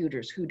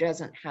computers, who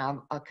doesn't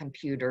have a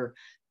computer.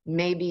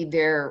 Maybe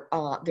their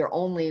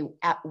only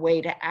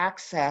way to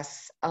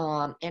access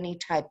any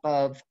type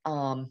of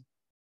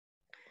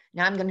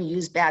now I'm going to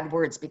use bad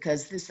words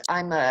because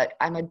I'm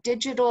a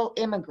digital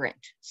immigrant.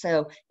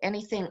 So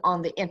anything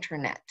on the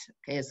internet,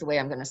 okay, is the way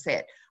I'm going to say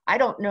it. I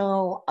don't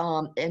know,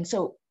 and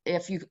so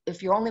if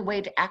your only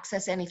way to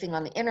access anything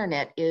on the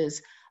internet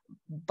is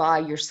by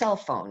your cell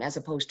phone as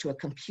opposed to a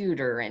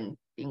computer and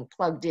being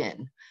plugged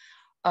in.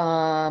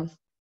 So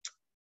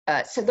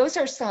those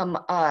are some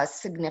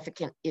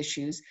significant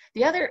issues.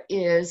 The other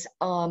is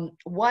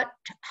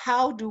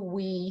how do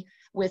we,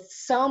 with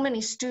so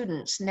many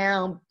students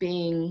now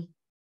being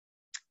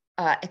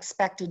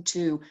expected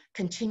to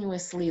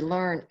continuously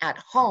learn at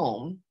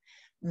home,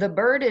 the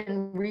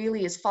burden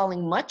really is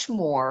falling much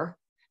more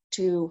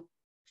to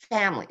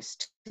families,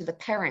 to the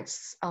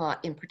parents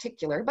in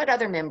particular, but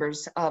other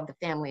members of the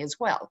family as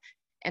well.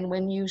 And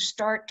when you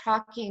start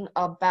talking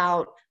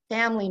about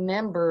family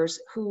members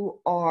who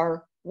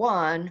are,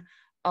 one,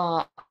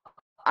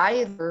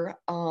 either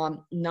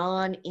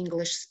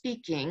non-English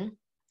speaking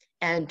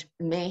and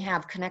may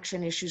have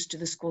connection issues to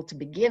the school to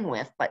begin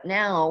with, but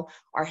now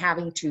are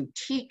having to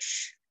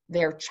teach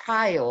their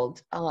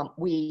child,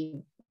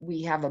 we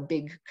have a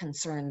big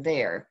concern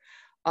there.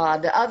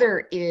 The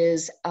other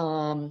is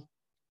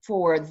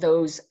for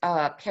those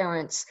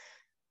parents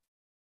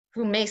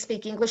who may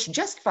speak English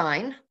just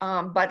fine,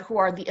 but who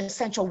are the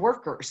essential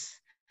workers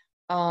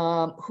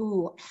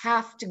who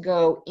have to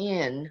go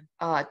in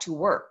to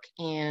work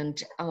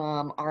and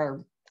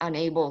are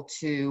unable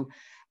to,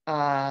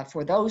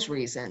 for those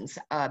reasons,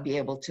 be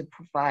able to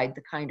provide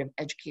the kind of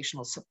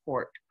educational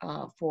support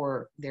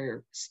for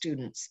their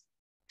students.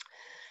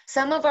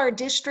 Some of our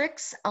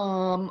districts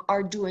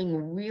are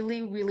doing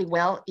really, really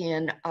well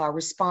in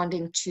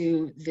responding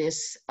to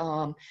this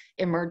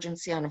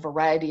emergency on a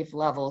variety of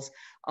levels.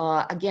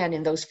 Again,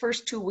 in those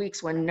first 2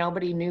 weeks when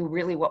nobody knew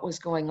really what was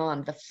going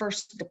on, the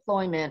first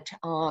deployment,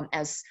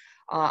 as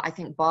I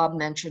think Bob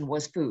mentioned,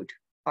 was food.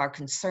 Our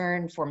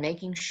concern for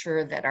making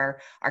sure that our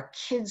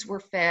kids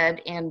were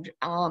fed, and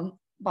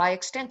by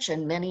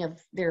extension, many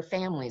of their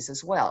families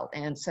as well.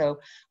 And so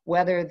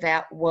whether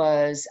that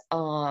was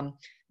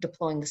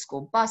deploying the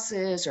school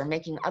buses or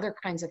making other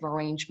kinds of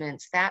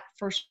arrangements, that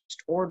first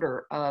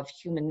order of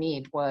human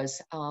need was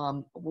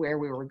where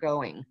we were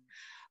going.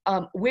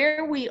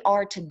 Where we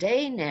are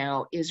today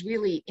now is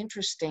really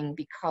interesting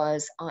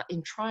because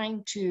in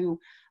trying to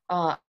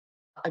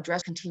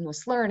address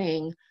continuous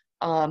learning,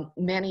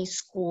 many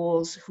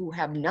schools who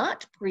have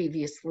not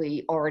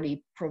previously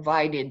already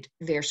provided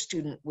their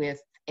student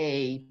with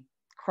a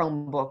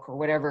Chromebook or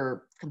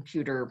whatever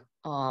computer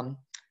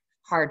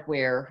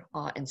hardware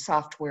and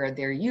software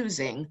they're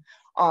using,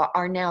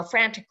 are now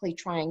frantically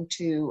trying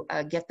to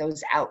get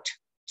those out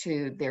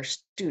to their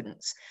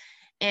students.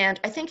 And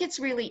I think it's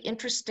really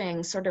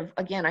interesting, sort of,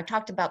 again, I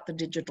talked about the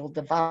digital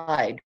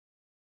divide.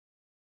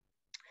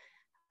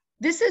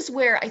 This is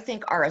where I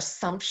think our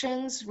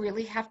assumptions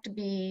really have to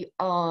be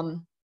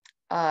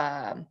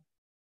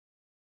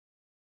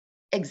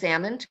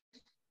examined,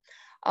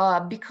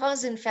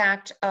 because in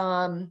fact,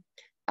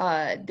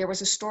 there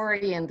was a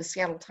story in the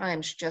Seattle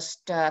Times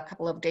just a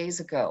couple of days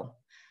ago.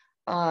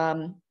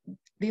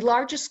 The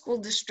largest school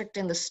district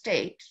in the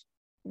state,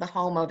 the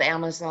home of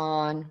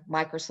Amazon,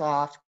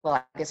 Microsoft, well,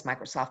 I guess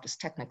Microsoft is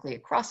technically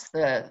across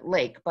the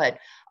lake, but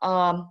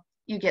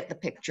you get the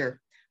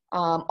picture.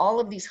 All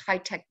of these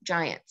high-tech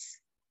giants.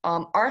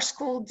 Our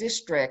school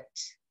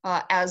district,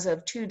 as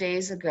of 2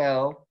 days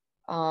ago,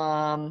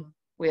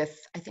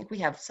 with, I think we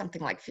have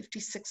something like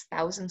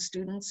 56,000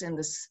 students in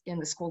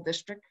the school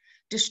district,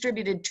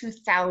 distributed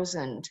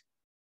 2,000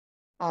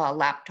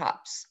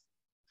 laptops.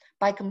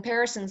 By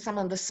comparison, some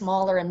of the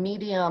smaller and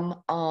medium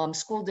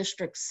school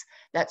districts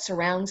that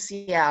surround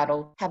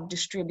Seattle have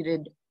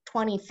distributed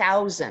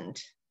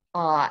 20,000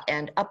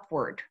 and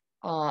upward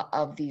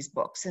of these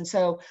books. And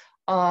so,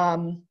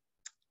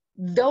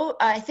 though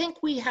I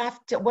think we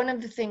have to, one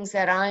of the things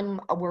that I'm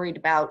worried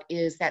about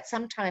is that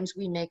sometimes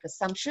we make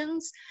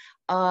assumptions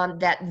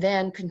that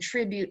then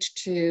contribute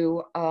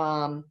to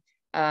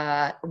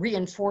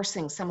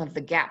reinforcing some of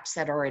the gaps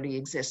that already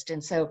exist.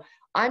 And so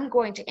I'm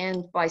going to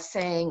end by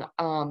saying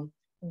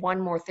one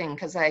more thing,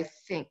 because I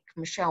think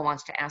Michelle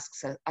wants to ask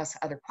us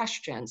other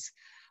questions.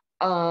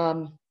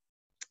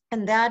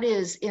 And that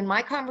is, in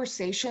my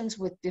conversations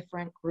with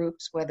different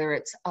groups, whether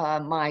it's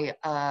my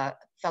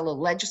fellow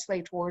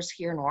legislators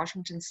here in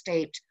Washington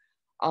State,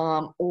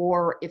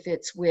 or if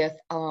it's with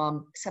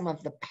some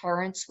of the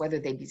parents, whether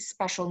they be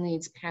special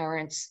needs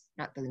parents,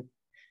 not the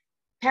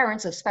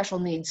parents of special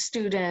needs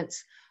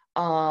students,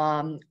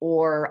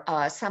 or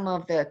some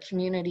of the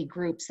community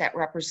groups that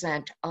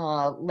represent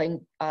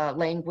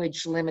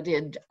language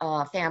limited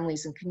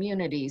families and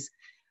communities.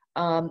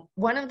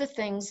 One of the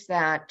things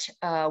that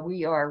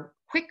we are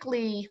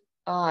quickly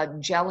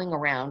gelling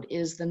around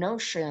is the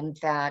notion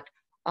that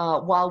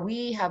while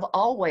we have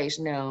always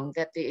known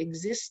that the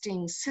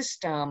existing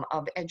system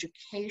of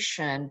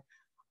education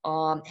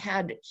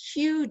had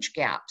huge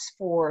gaps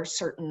for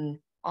certain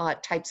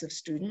types of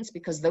students,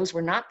 because those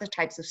were not the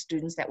types of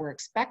students that were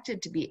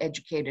expected to be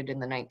educated in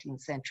the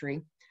 19th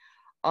century.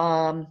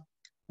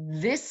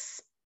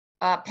 This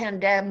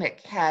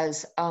pandemic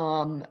has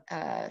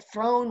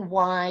thrown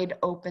wide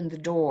open the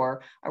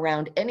door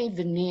around any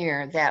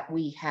veneer that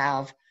we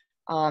have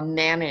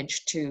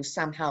managed to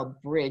somehow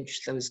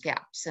bridge those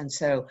gaps. And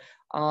so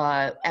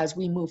as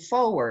we move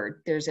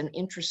forward, there's an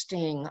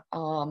interesting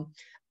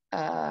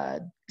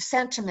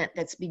sentiment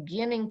that's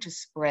beginning to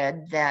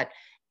spread that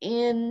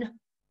in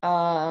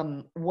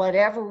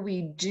whatever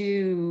we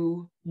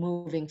do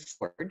moving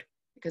forward,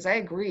 because I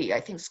agree, I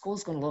think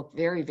school's going to look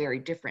very, very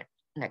different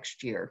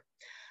next year,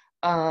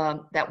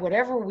 that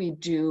whatever we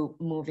do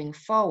moving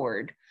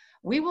forward,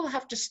 we will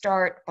have to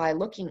start by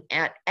looking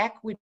at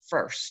equity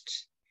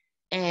first.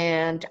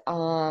 And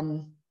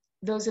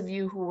those of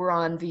you who were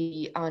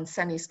on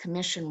Sunny's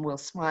commission will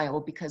smile,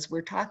 because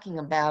we're talking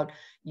about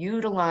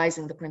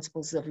utilizing the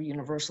principles of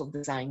universal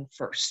design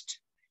first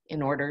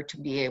in order to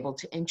be able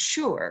to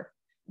ensure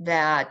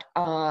that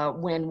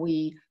when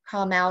we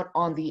come out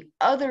on the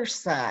other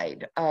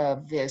side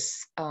of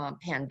this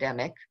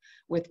pandemic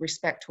with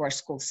respect to our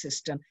school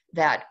system,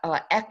 that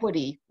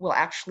equity will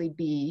actually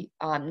be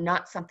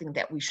not something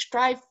that we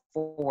strive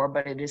for,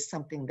 but it is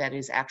something that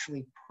is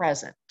actually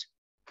present.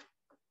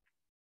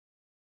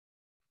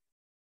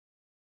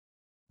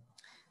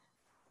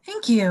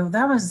 Thank you.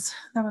 That was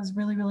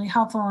really, really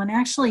helpful. And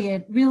actually,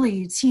 it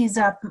really tees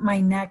up my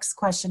next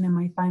question and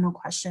my final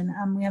question.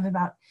 We have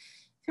about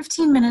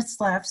 15 minutes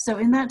left. So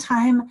in that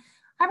time,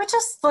 I would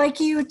just like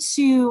you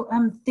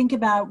to think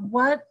about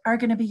what are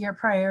going to be your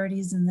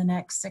priorities in the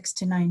next 6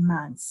 to 9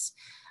 months.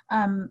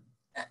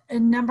 A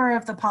number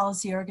of the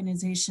policy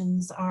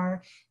organizations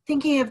are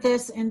thinking of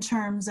this in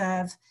terms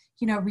of,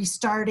 you know,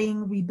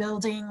 restarting,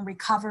 rebuilding,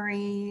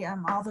 recovery,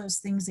 all those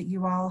things that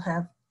you all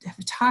have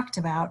talked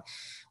about.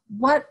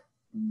 What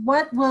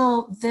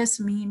will this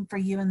mean for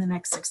you in the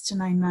next 6 to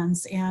 9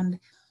 months? And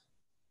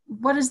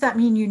what does that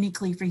mean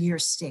uniquely for your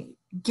state,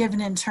 given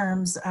in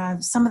terms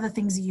of some of the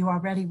things that you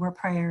already were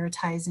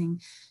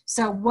prioritizing?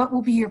 So what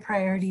will be your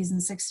priorities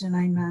in 6 to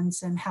 9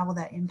 months, and how will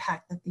that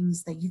impact the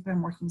things that you've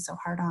been working so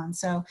hard on?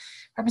 So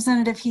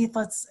Representative Heath,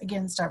 let's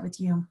again start with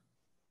you.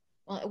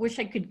 Well, I wish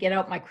I could get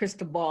out my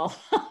crystal ball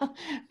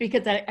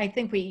because I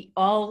think we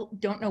all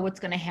don't know what's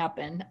going to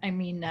happen. I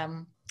mean,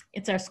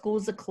 it's our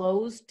schools are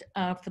closed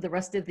for the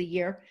rest of the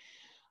year.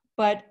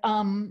 But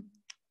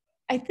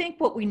I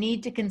think what we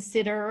need to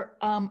consider,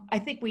 I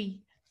think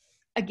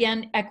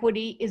again,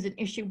 equity is an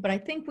issue, but I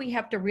think we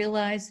have to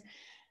realize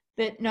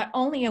that not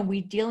only are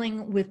we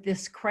dealing with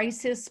this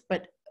crisis,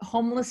 but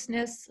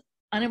homelessness,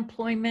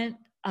 unemployment,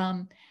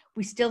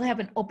 We still have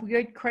an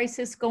opioid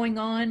crisis going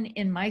on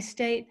in my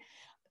state.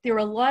 There are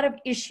a lot of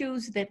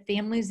issues that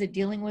families are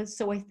dealing with.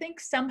 So I think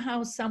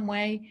somehow, some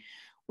way,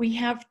 we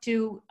have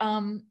to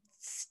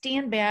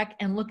stand back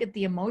and look at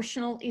the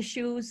emotional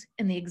issues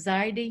and the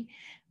anxiety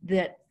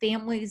that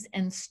families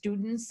and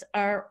students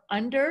are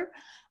under.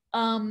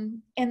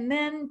 And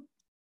then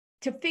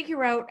to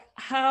figure out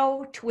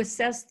how to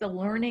assess the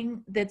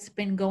learning that's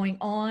been going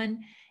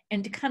on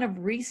and to kind of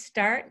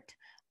restart.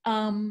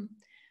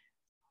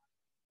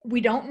 We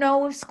don't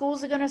know if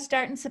schools are going to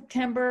start in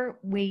September.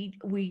 We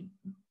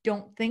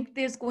don't think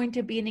there's going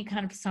to be any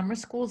kind of summer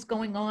schools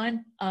going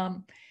on.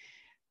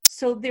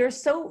 So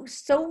there's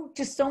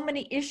just so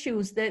many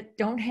issues that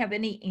don't have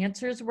any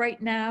answers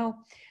right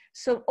now.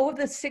 So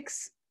over the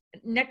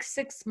next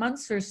 6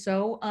 months or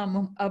so,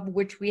 of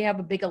which we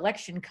have a big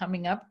election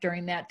coming up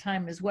during that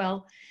time as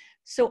well.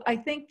 So I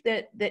think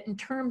that in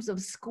terms of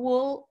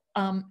school,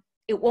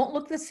 it won't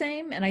look the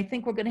same. And I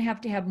think we're going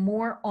to have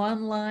more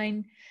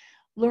online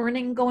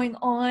learning going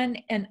on.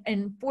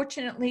 And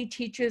fortunately,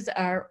 teachers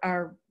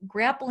are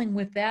grappling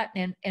with that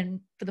and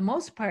for the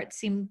most part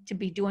seem to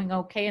be doing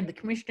okay. And the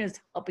commissioner is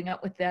helping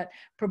out with that,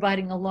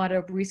 providing a lot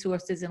of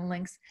resources and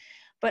links.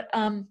 But,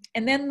 and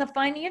then the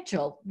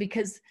financial,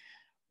 because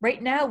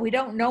right now we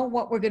don't know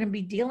what we're going to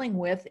be dealing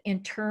with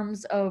in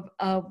terms of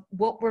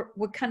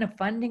what kind of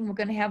funding we're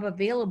going to have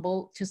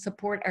available to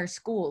support our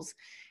schools.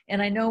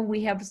 And I know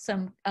we have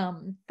some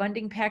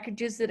funding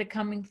packages that are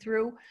coming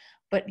through,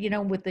 but you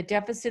know, with the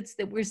deficits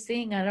that we're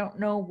seeing, I don't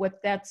know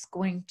what that's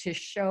going to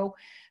show.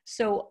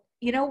 So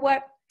you know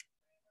what?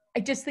 I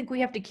just think we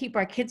have to keep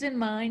our kids in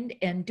mind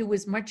and do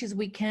as much as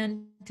we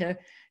can to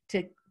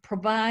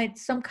provide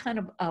some kind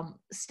of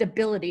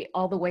stability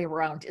all the way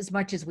around, as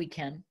much as we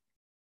can.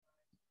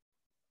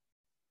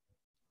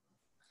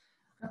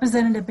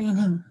 Representative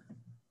Baining.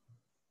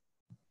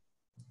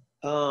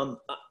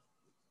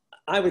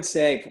 I would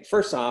say,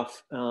 first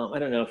off, I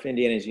don't know if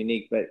Indiana is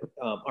unique, but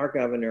our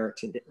governor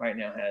right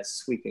now has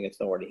sweeping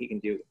authority. He can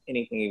do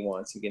anything he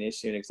wants. He can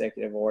issue an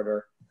executive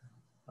order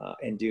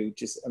and do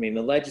just, I mean,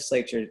 the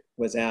legislature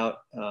was out,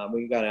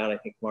 we got out, I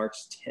think, March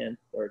 10th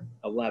or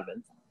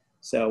 11th.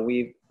 So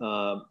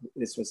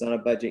this was on a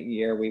budget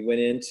year. We went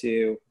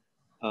into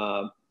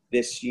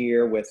this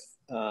year with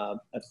about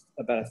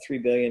a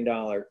 $3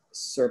 billion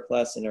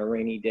surplus in a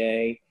rainy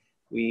day.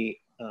 We,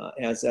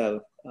 as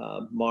of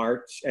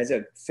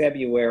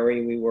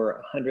February, we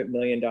were $100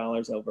 million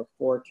over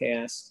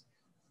forecast.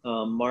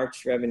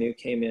 March revenue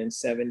came in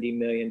 $70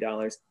 million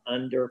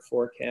under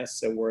forecast.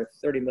 So we're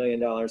 $30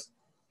 million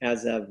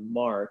as of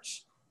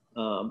March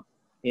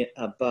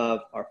above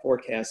our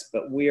forecast,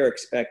 but we are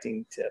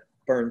expecting to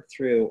burn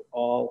through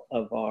all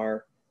of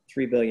our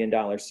 $3 billion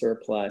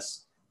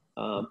surplus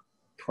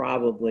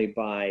probably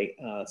by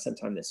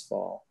sometime this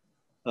fall.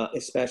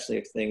 Especially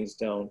if things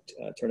don't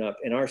turn up.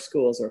 And our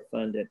schools are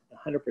funded,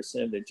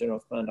 100% of the general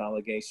fund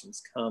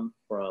obligations come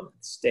from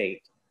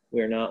state.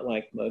 We're not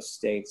like most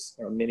states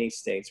or many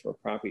states where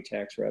property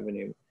tax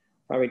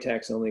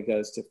only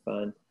goes to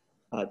fund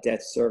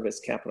debt service,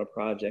 capital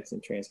projects,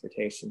 and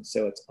transportation.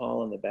 So it's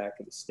all in the back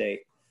of the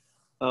state.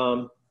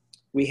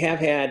 We have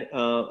had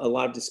a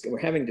lot of, we're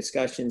having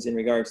discussions in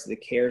regards to the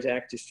CARES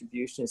Act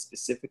distribution,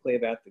 specifically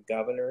about the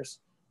governor's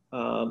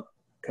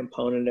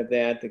component of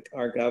that.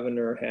 Our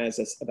governor has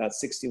about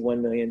 $61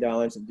 million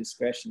of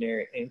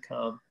discretionary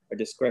income or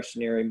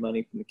discretionary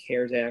money from the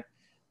CARES Act.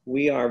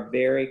 We are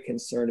very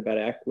concerned about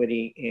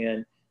equity,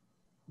 and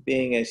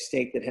being a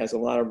state that has a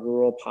lot of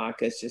rural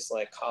pockets, just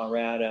like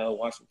Colorado,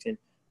 Washington,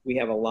 we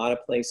have a lot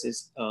of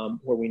places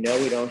where we know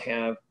we don't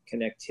have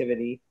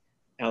connectivity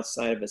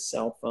outside of a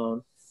cell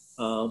phone.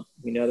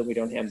 We know that we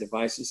don't have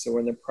devices, so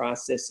we're in the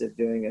process of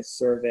doing a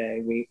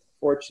survey. We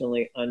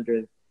fortunately,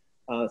 under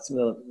some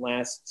of the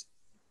last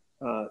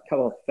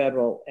couple of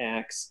federal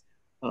acts,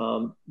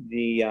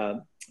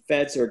 the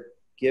feds are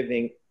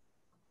giving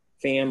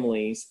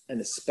families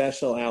a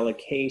special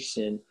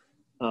allocation.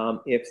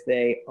 If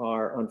they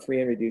are on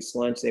free and reduced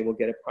lunch, they will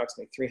get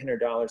approximately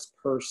 $300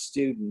 per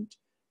student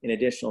in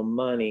additional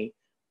money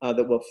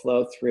that will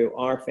flow through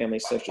our Family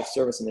Social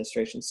Service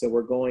Administration. So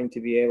we're going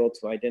to be able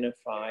to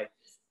identify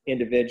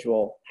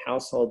individual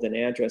households and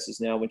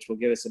addresses now, which will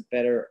give us a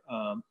better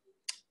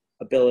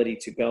ability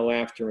to go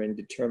after and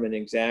determine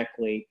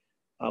exactly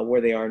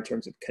where they are in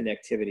terms of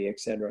connectivity, et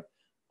cetera.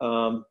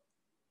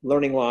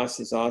 Learning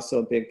loss is also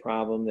a big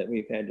problem that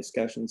we've had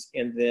discussions.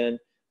 And then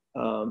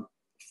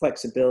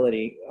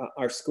flexibility.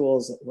 Our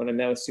schools, when I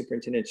met with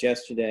superintendents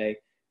yesterday,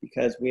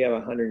 because we have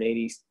a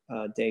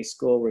 180-day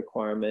school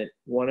requirement,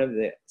 one of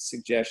the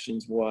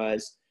suggestions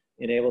was,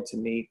 in able to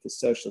meet the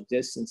social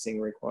distancing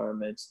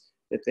requirements,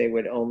 that they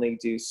would only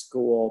do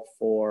school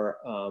for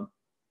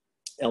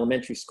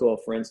elementary school,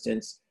 for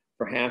instance,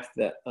 for half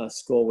the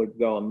school would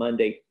go on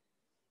Monday,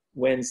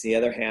 Wednesday, the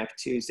other half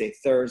Tuesday,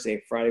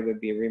 Thursday, Friday would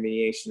be a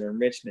remediation or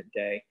enrichment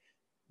day.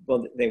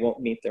 Well, they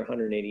won't meet their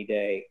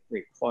 180-day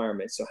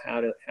requirement. So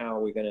how are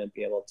we going to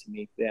be able to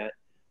meet that?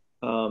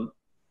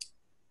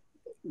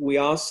 We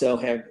also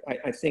have,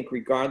 I think,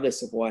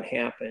 regardless of what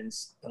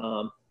happens,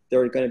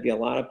 there are going to be a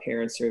lot of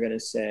parents who are going to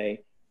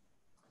say,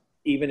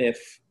 even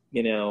if,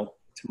 you know,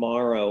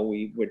 tomorrow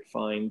we would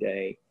find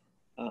a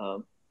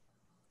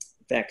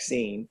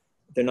vaccine,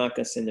 they're not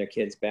going to send their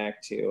kids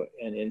back to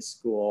an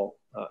in-school,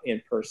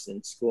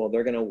 in-person school.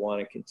 They're going to want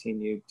to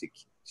continue to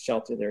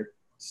shelter their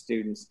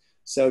students.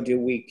 So do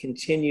we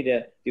continue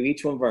to, do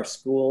each one of our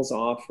schools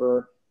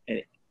offer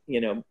an,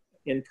 you know,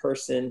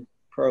 in-person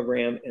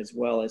program as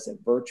well as a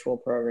virtual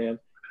program?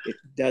 It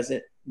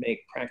doesn't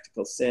make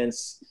practical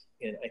sense.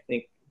 And I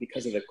think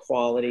because of the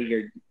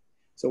quality,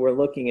 so we're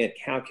looking at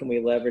how can we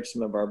leverage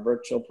some of our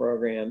virtual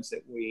programs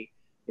that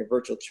your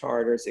virtual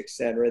charters, et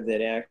cetera,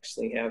 that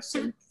actually have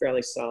some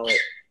fairly solid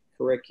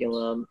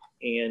curriculum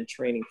and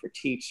training for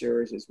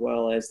teachers, as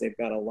well as they've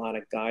got a lot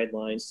of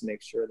guidelines to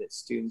make sure that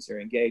students are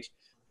engaged.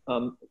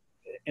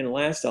 And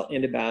last I'll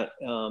end about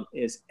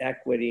is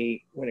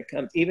equity.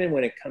 Even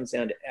when it comes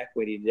down to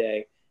equity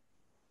today,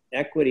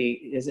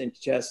 equity isn't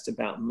just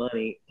about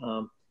money.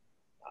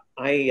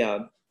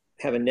 I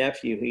have a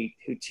nephew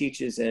who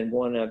teaches in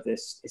one of the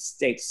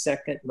state's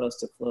second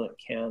most affluent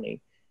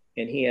county,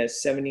 and he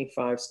has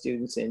 75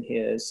 students in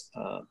his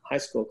high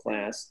school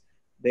class.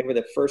 They were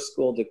the first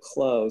school to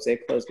close. They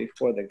closed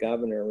before the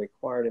governor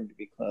required them to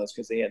be closed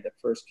because they had the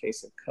first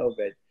case of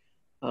COVID.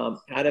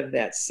 Out of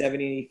that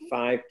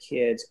 75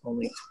 kids,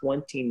 only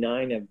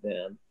 29 of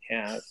them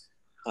have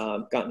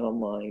gotten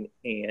online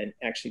and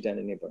actually done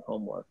any of their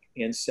homework.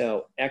 And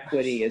so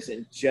equity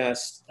isn't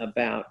just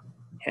about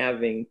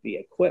having the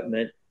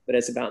equipment, but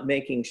it's about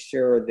making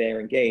sure they're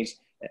engaged.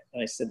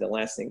 I said the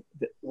last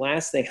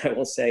thing I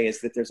will say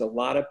is that there's a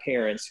lot of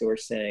parents who are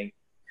saying,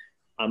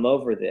 I'm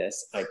over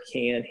this. I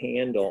can't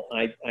handle,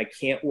 I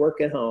can't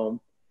work at home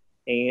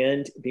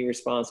and be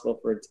responsible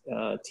for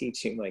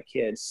teaching my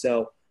kids.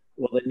 So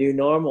will the new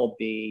normal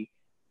be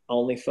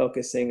only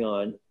focusing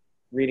on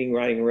reading,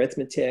 writing,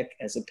 arithmetic,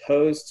 as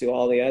opposed to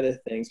all the other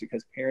things,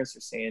 because parents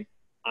are saying,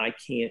 I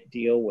can't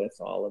deal with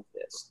all of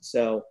this.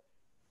 So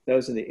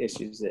those are the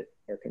issues that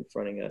are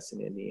confronting us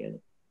in Indiana.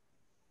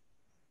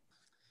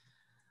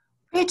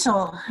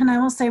 Rachel, and I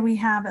will say we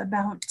have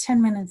about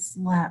 10 minutes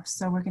left,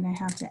 so we're going to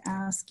have to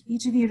ask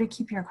each of you to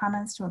keep your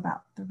comments to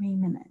about 3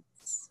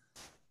 minutes.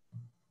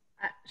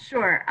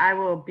 Sure, I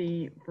will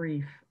be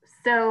brief.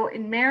 So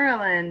in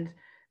Maryland,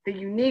 the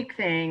unique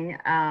thing,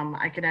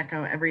 I could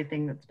echo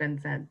everything that's been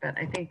said, but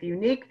I think the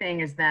unique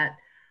thing is that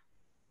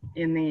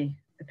in the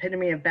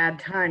epitome of bad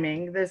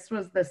timing, this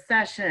was the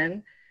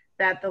session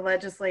that the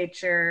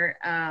legislature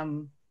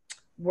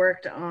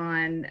worked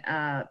on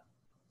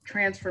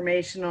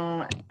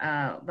transformational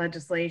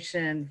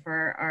legislation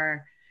for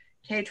our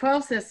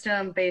K-12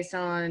 system based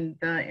on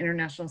the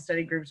international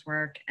study group's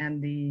work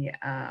and the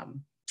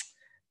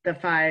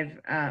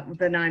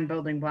 9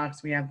 building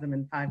blocks. We have them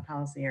in 5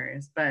 policy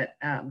areas, but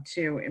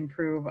to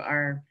improve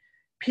our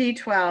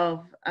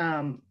P-12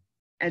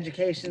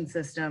 education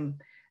system.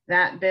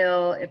 That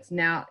bill, it's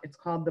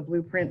called the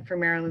Blueprint for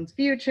Maryland's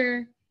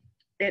Future.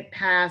 It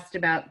passed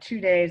about 2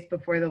 days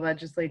before the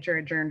legislature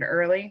adjourned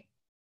early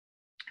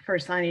for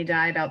sine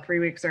die, about 3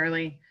 weeks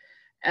early.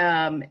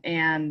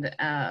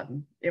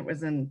 It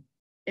was an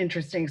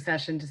interesting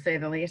session to say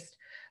the least.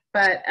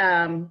 But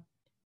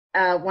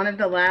one of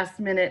the last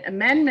minute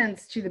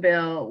amendments to the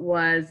bill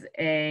was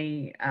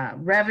a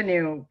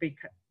revenue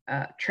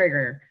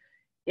trigger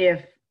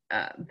if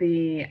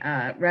the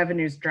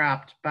revenues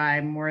dropped by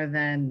more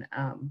than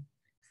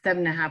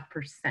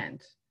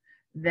 7.5%,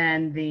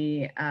 then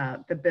the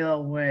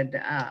bill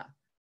would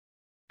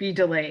be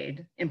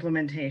delayed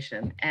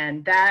implementation.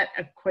 And that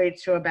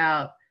equates to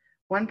about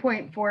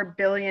 $1.4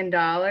 billion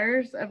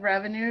of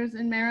revenues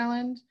in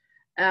Maryland.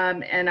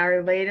 And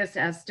our latest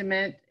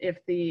estimate,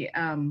 if the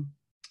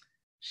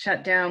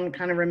shutdown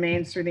kind of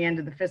remains through the end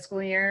of the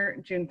fiscal year,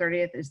 June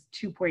 30th, is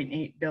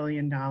 $2.8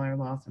 billion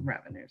loss of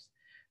revenues.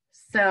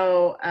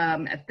 So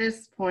at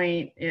this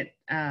point,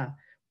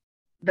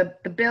 the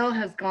bill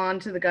has gone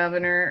to the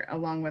governor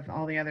along with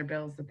all the other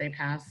bills that they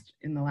passed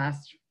in the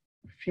last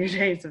few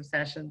days of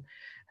session.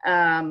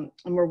 And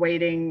we're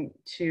waiting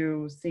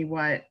to see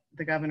what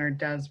the governor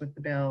does with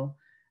the bill.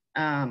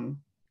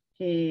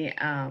 He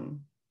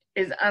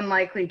is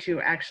unlikely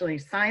to actually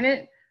sign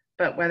it,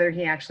 but whether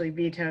he actually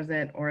vetoes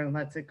it or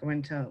lets it go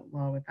into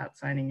law without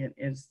signing it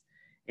is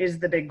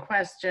the big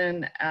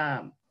question.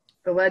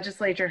 The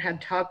legislature had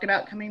talked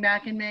about coming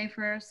back in May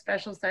for a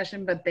special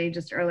session, but they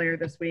just earlier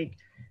this week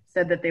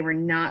said that they were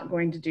not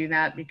going to do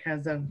that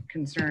because of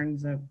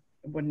concerns of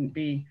it wouldn't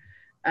be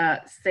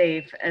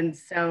safe. And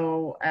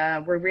so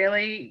we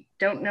really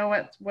don't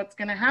know what's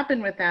going to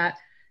happen with that.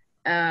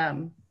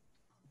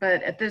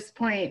 But at this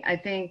point, I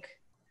think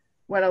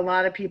what a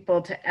lot of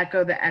people, to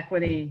echo the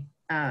equity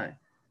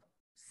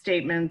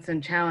statements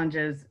and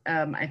challenges,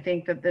 I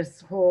think that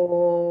this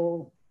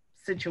whole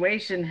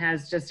situation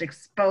has just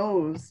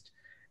exposed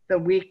the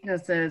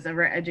weaknesses of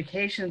our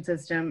education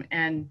system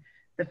and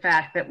the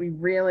fact that we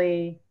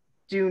really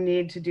do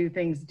need to do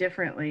things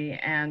differently.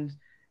 And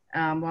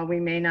while we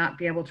may not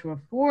be able to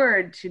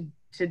afford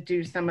to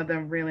do some of the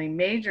really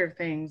major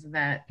things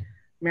that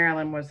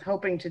Maryland was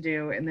hoping to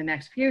do in the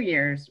next few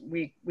years,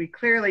 we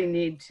clearly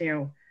need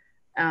to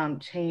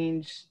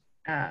change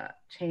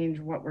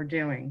what we're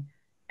doing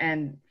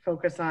and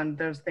focus on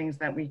those things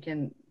that we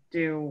can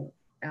do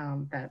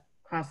that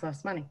cost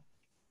less money.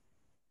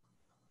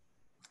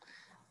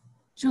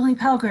 Julie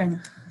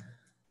Pelgrin.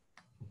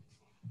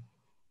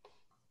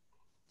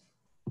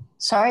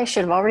 Sorry, I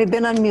should have already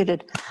been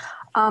unmuted.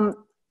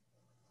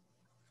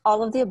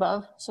 All of the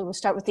above. So we'll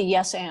start with the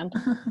yes and.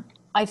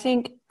 I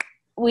think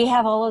we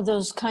have all of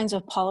those kinds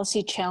of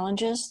policy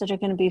challenges that are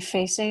going to be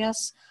facing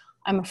us.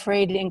 I'm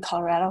afraid in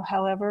Colorado,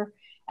 however,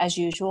 as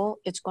usual,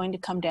 it's going to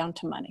come down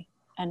to money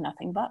and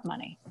nothing but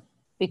money,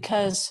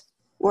 because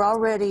we're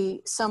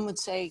already, some would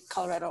say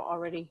Colorado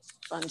already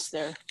funds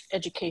their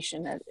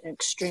education at an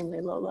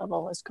extremely low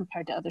level as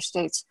compared to other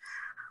states.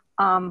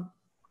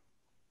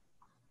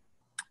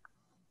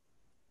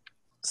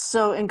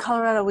 So in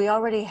Colorado, we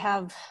already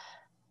have,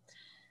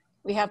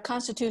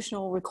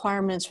 constitutional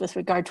requirements with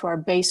regard to our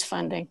base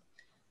funding,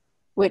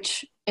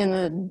 which in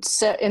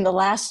the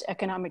last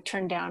economic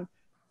downturn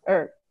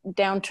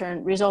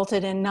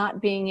resulted in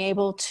not being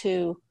able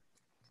to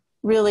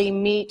really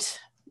meet,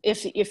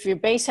 if your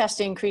base has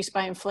to increase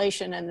by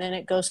inflation and then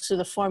it goes through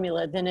the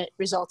formula, then it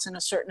results in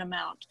a certain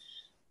amount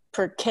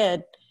per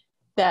kid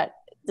that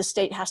the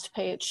state has to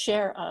pay its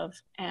share of.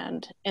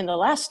 And in the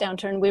last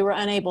downturn, we were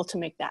unable to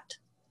make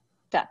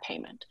that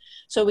payment.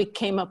 So we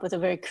came up with a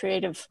very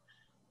creative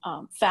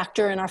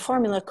factor in our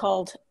formula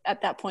called,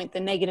 at that point,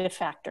 the negative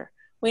factor.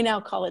 We now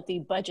call it the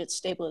budget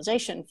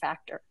stabilization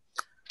factor.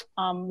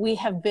 We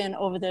have been,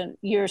 over the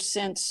years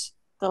since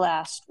the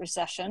last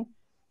recession,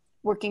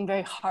 working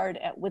very hard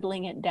at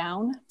whittling it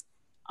down.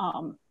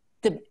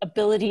 The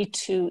ability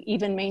to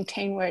even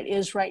maintain where it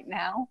is right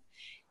now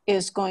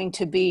is going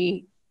to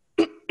be,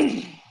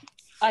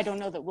 I don't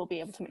know that we'll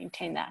be able to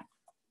maintain that.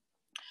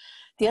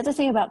 The other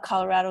thing about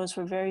Colorado is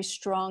we're a very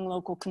strong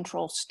local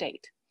control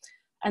state.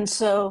 And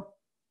so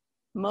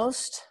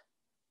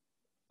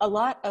a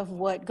lot of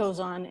what goes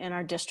on in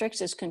our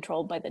districts is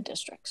controlled by the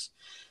districts.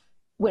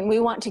 When we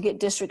want to get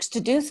districts to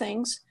do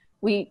things,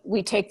 we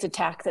take the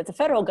tack that the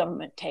federal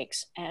government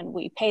takes and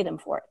we pay them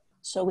for it.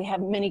 So we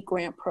have many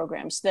grant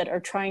programs that are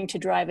trying to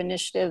drive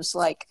initiatives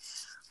like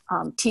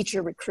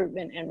teacher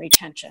recruitment and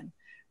retention.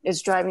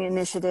 It's driving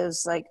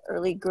initiatives like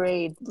early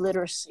grade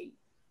literacy,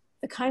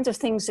 the kinds of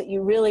things that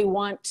you really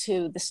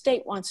the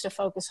state wants to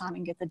focus on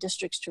and get the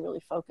districts to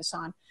really focus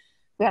on.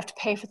 We have to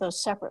pay for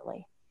those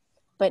separately.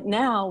 But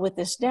now with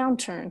this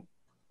downturn,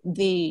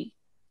 the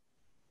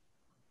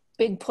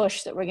big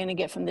push that we're going to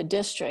get from the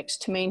districts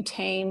to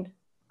maintain,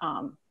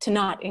 to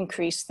not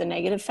increase the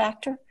negative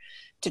factor,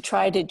 to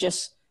try to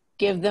just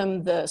give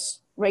them the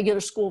regular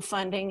school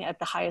funding at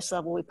the highest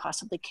level we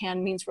possibly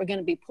can, means we're going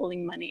to be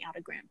pulling money out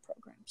of grant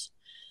programs.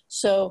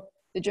 So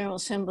the General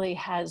Assembly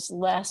has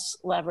less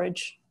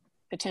leverage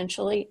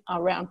potentially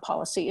around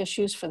policy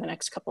issues for the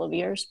next couple of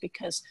years,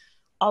 because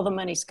all the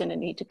money's going to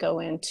need to go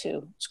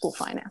into school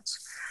finance.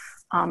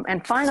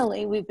 And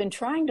finally, we've been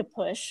trying to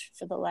push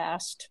for the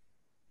last,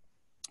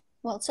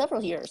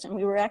 several years, and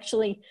we were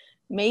actually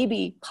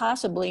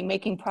possibly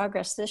making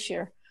progress this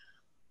year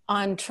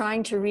on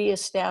trying to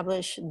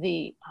reestablish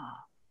the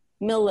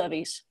mill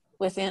levies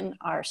within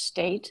our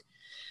state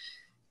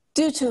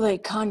due to a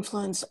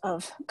confluence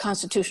of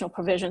constitutional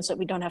provisions that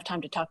we don't have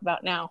time to talk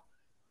about now.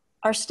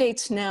 Our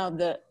states now,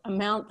 the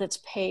amount that's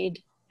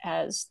paid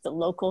as the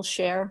local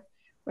share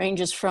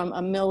ranges from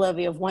a mill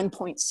levy of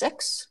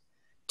 1.6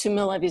 to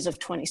mill levies of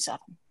 27.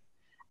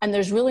 And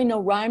there's really no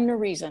rhyme nor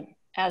reason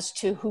as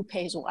to who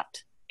pays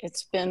what.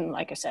 It's been,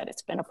 like I said,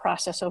 it's been a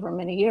process over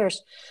many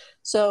years.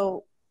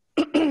 So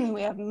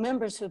we have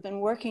members who have been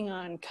working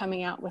on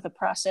coming out with a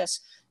process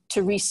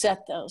to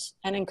reset those.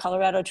 And in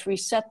Colorado, to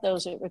reset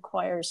those, it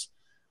requires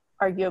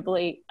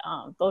arguably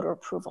voter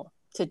approval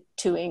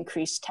to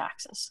increase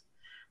taxes.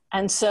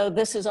 And so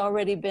this has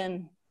already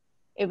been,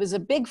 it was a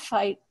big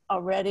fight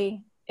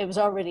already. It was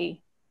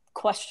already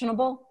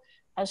questionable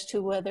as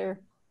to whether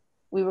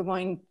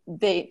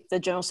the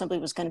General Assembly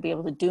was going to be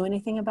able to do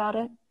anything about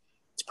it.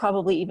 It's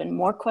probably even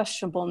more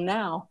questionable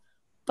now,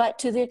 but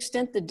to the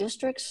extent the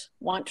districts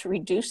want to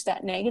reduce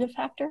that negative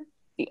factor,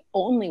 the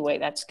only way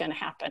that's going to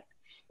happen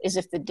is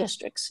if the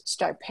districts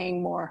start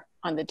paying more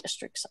on the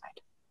district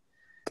side.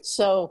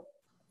 So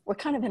we're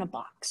kind of in a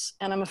box,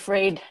 and I'm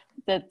afraid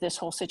that this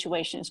whole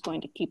situation is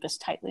going to keep us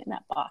tightly in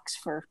that box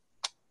for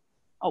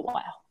a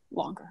while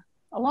longer,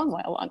 a long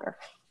while longer.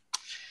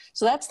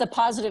 So that's the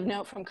positive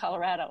note from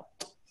Colorado.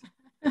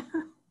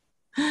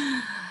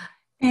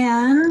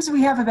 And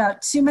we have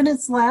about 2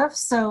 minutes left,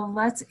 so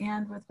let's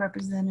end with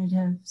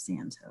Representative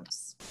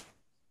Santos.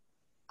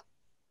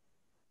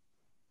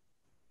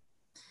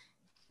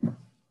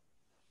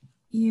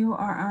 You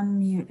are on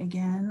mute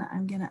again.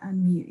 I'm going to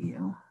unmute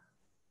you.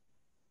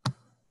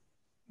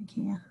 I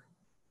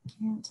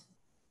can't.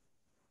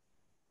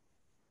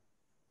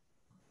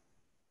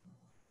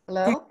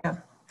 Hello?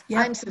 Yep.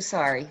 I'm so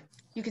sorry.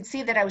 You could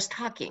see that I was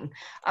talking.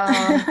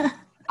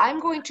 I'm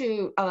going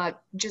to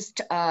just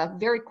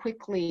very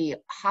quickly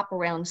hop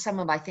around some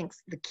of, I think,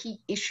 the key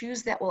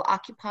issues that will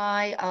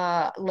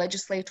occupy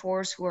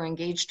legislators who are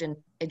engaged in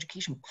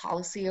education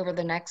policy over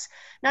the next,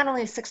 not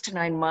only 6 to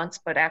 9 months,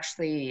 but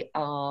actually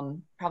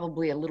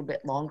probably a little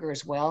bit longer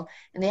as well.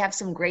 And they have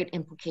some great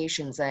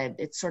implications.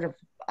 It's sort of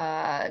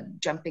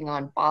jumping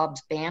on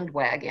Bob's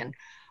bandwagon.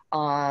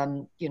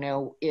 You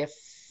know, if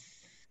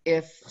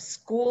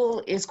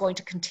school is going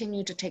to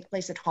continue to take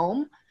place at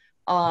home,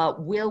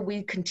 will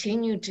we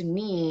continue to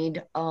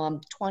need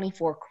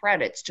 24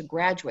 credits to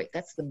graduate?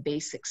 That's the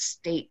basic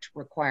state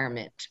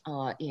requirement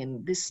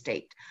in this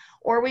state.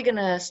 Or are we going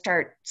to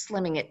start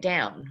slimming it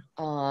down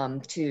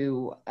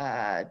to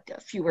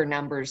fewer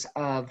numbers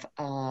of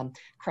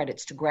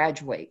credits to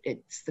graduate?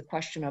 It's the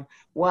question of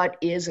what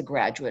is a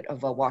graduate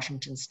of a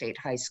Washington State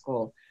high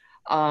school?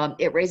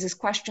 It raises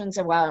questions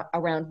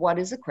around what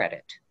is a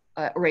credit.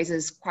 It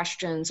raises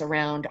questions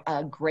around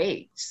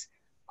grades.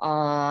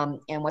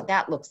 And what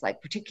that looks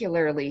like,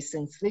 particularly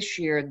since this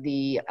year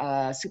the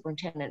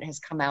superintendent has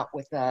come out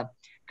with a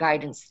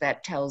guidance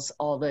that tells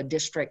all the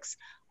districts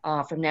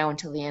from now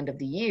until the end of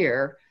the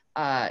year,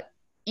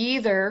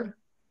 either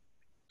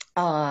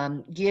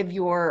give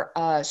your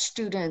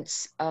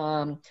students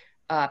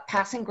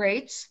passing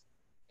grades,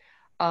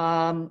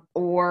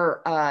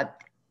 or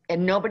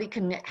and nobody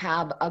can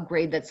have a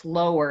grade that's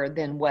lower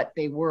than what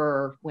they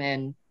were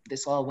when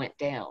this all went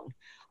down.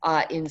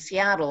 In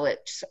Seattle,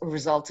 it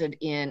resulted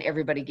in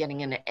everybody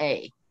getting an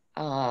A,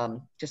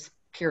 just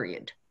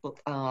period,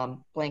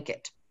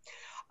 blanket.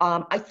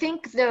 I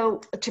think,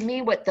 though, to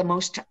me, what the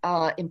most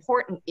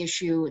important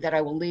issue that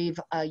I will leave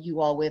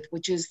you all with,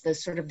 which is the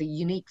sort of the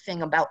unique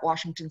thing about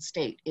Washington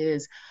State,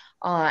 is,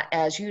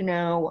 as you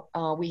know,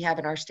 we have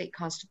in our state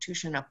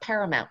constitution a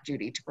paramount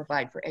duty to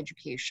provide for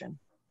education.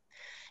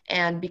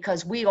 And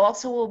because we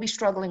also will be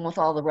struggling with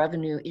all the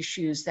revenue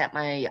issues that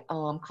my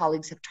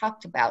colleagues have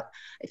talked about,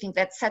 I think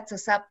that sets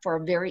us up for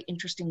a very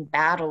interesting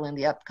battle in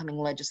the upcoming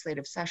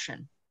legislative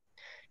session.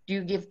 Do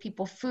you give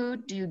people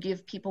food? Do you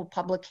give people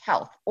public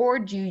health? Or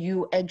do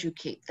you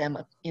educate them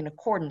in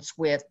accordance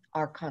with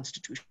our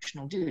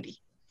constitutional duty?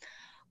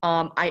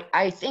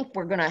 I think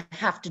we're gonna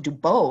have to do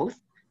both,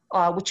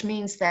 which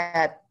means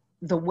that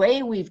the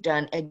way we've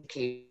done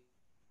education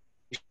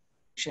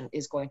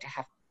is going to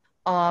have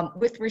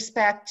with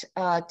respect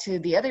to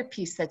the other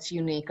piece that's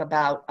unique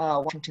about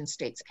Washington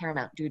State's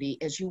paramount duty,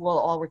 as you will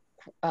all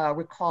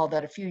recall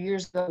that a few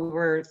years ago we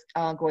were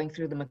going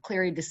through the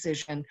McCleary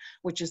decision,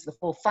 which is the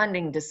full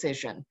funding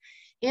decision.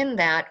 In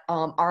that,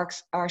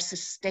 our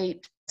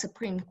state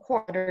Supreme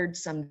Court ordered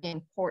some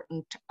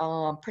important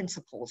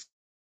principles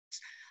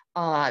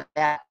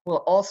that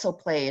will also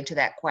play into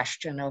that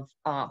question of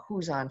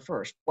who's on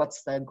first,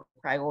 what's the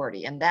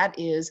priority, and that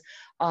is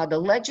the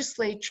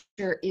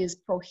legislature is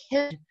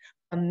prohibited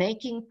from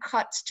making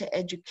cuts to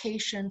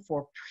education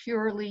for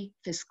purely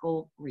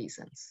fiscal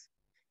reasons.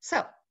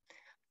 So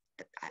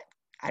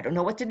I don't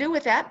know what to do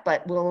with that,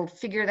 but we'll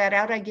figure that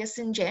out, I guess,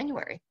 in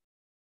January.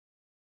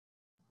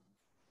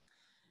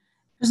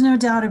 There's no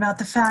doubt about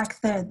the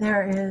fact that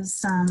there is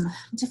some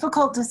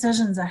difficult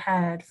decisions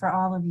ahead for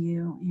all of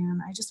you. And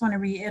I just want to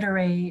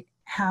reiterate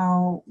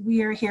how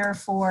we are here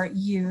for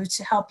you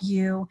to help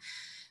you,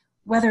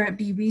 whether it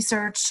be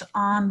research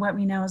on what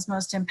we know is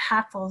most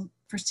impactful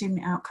for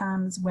student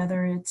outcomes,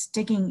 whether it's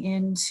digging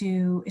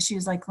into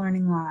issues like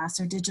learning loss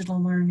or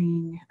digital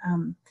learning,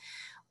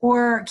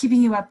 or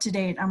keeping you up to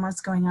date on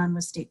what's going on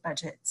with state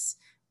budgets.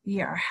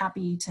 We are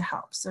happy to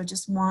help. So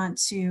just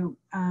want to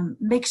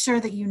make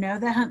sure that you know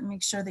that and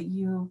make sure that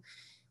you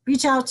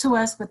reach out to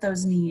us with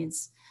those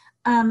needs.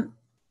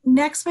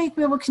 Next week,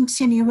 we will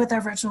continue with our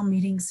virtual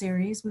meeting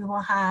series. We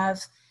will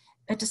have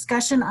a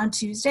discussion on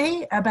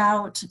Tuesday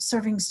about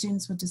serving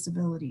students with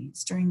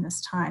disabilities during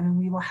this time. And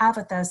we will have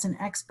with us an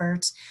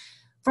expert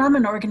from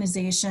an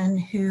organization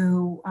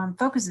who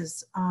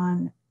focuses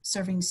on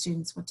serving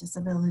students with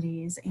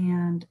disabilities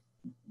and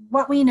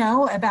what we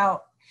know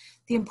about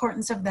the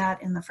importance of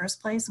that in the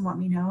first place, and what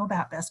we know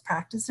about best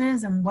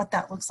practices and what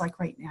that looks like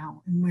right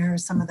now, and where are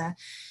some of the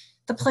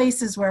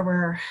places where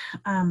we're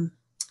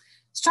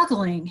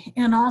struggling,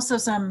 and also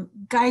some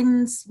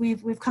guidance.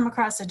 We've come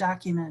across a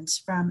document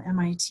from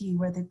MIT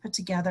where they put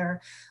together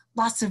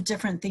lots of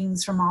different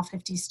things from all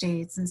 50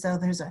 states, and so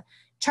there's a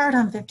chart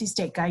on 50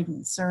 state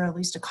guidance, or at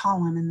least a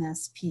column in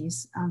this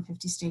piece on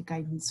 50 state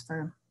guidance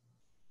for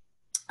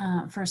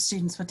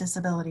students with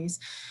disabilities.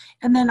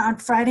 And then on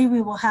Friday,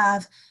 we will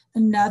have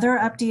another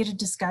updated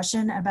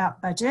discussion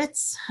about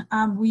budgets.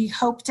 We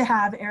hope to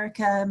have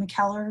Erica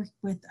McKellar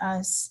with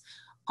us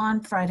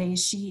on Friday.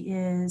 She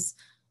is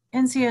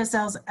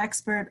NCSL's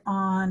expert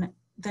on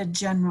the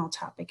general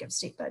topic of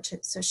state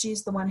budget. So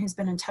she's the one who's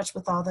been in touch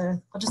with all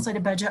the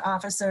legislative budget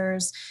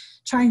officers,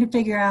 trying to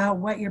figure out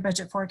what your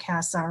budget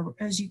forecasts are.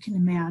 As you can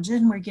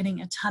imagine, we're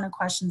getting a ton of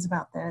questions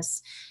about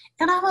this.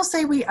 And I will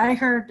say I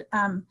heard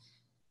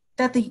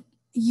that the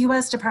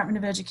U.S. Department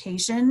of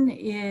Education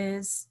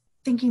is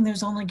thinking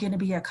there's only going to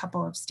be a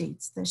couple of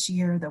states this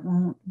year that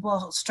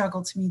will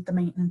struggle to meet the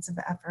maintenance of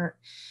effort.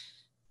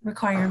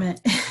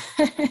 requirement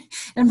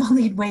and we'll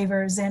need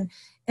waivers,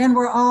 and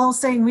we're all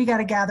saying we got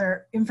to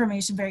gather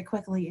information very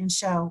quickly and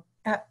show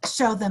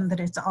them that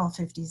it's all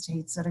 50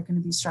 states that are going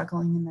to be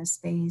struggling in this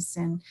space.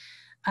 And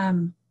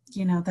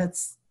you know,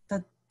 that's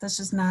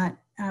just not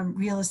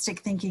realistic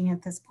thinking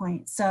at this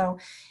point. So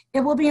it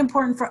will be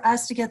important for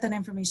us to get that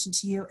information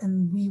to you,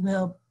 and we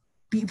will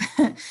be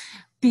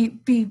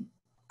be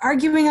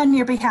arguing on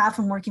your behalf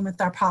and working with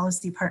our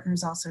policy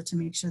partners also to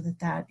make sure that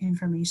that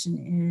information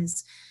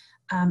is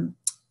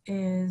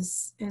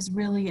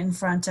really in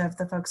front of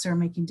the folks who are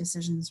making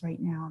decisions right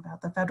now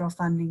about the federal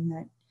funding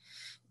that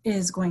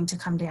is going to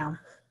come down.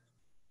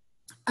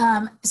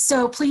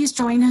 So please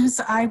join us.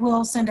 I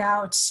will send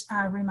out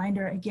a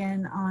reminder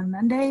again on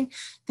Monday. I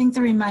think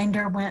the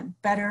reminder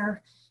went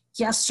better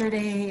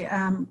yesterday.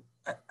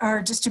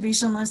 Our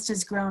distribution list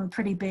has grown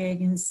pretty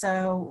big, and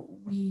so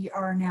we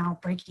are now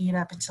breaking it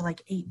up into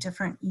like 8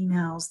 different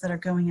emails that are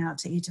going out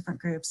to 8 different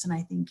groups, and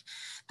I think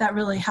that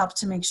really helped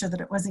to make sure that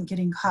it wasn't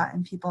getting caught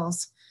in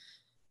people's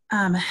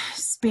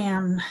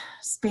spam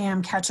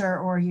catcher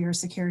or your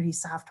security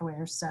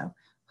software. So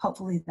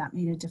hopefully that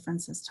made a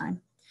difference this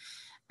time.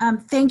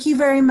 Thank you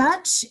very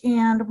much,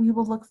 and we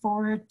will look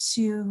forward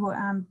to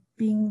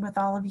being with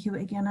all of you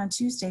again on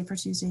Tuesday for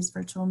Tuesday's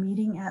virtual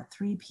meeting at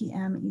 3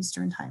 p.m.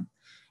 Eastern Time.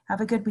 Have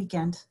a good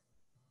weekend.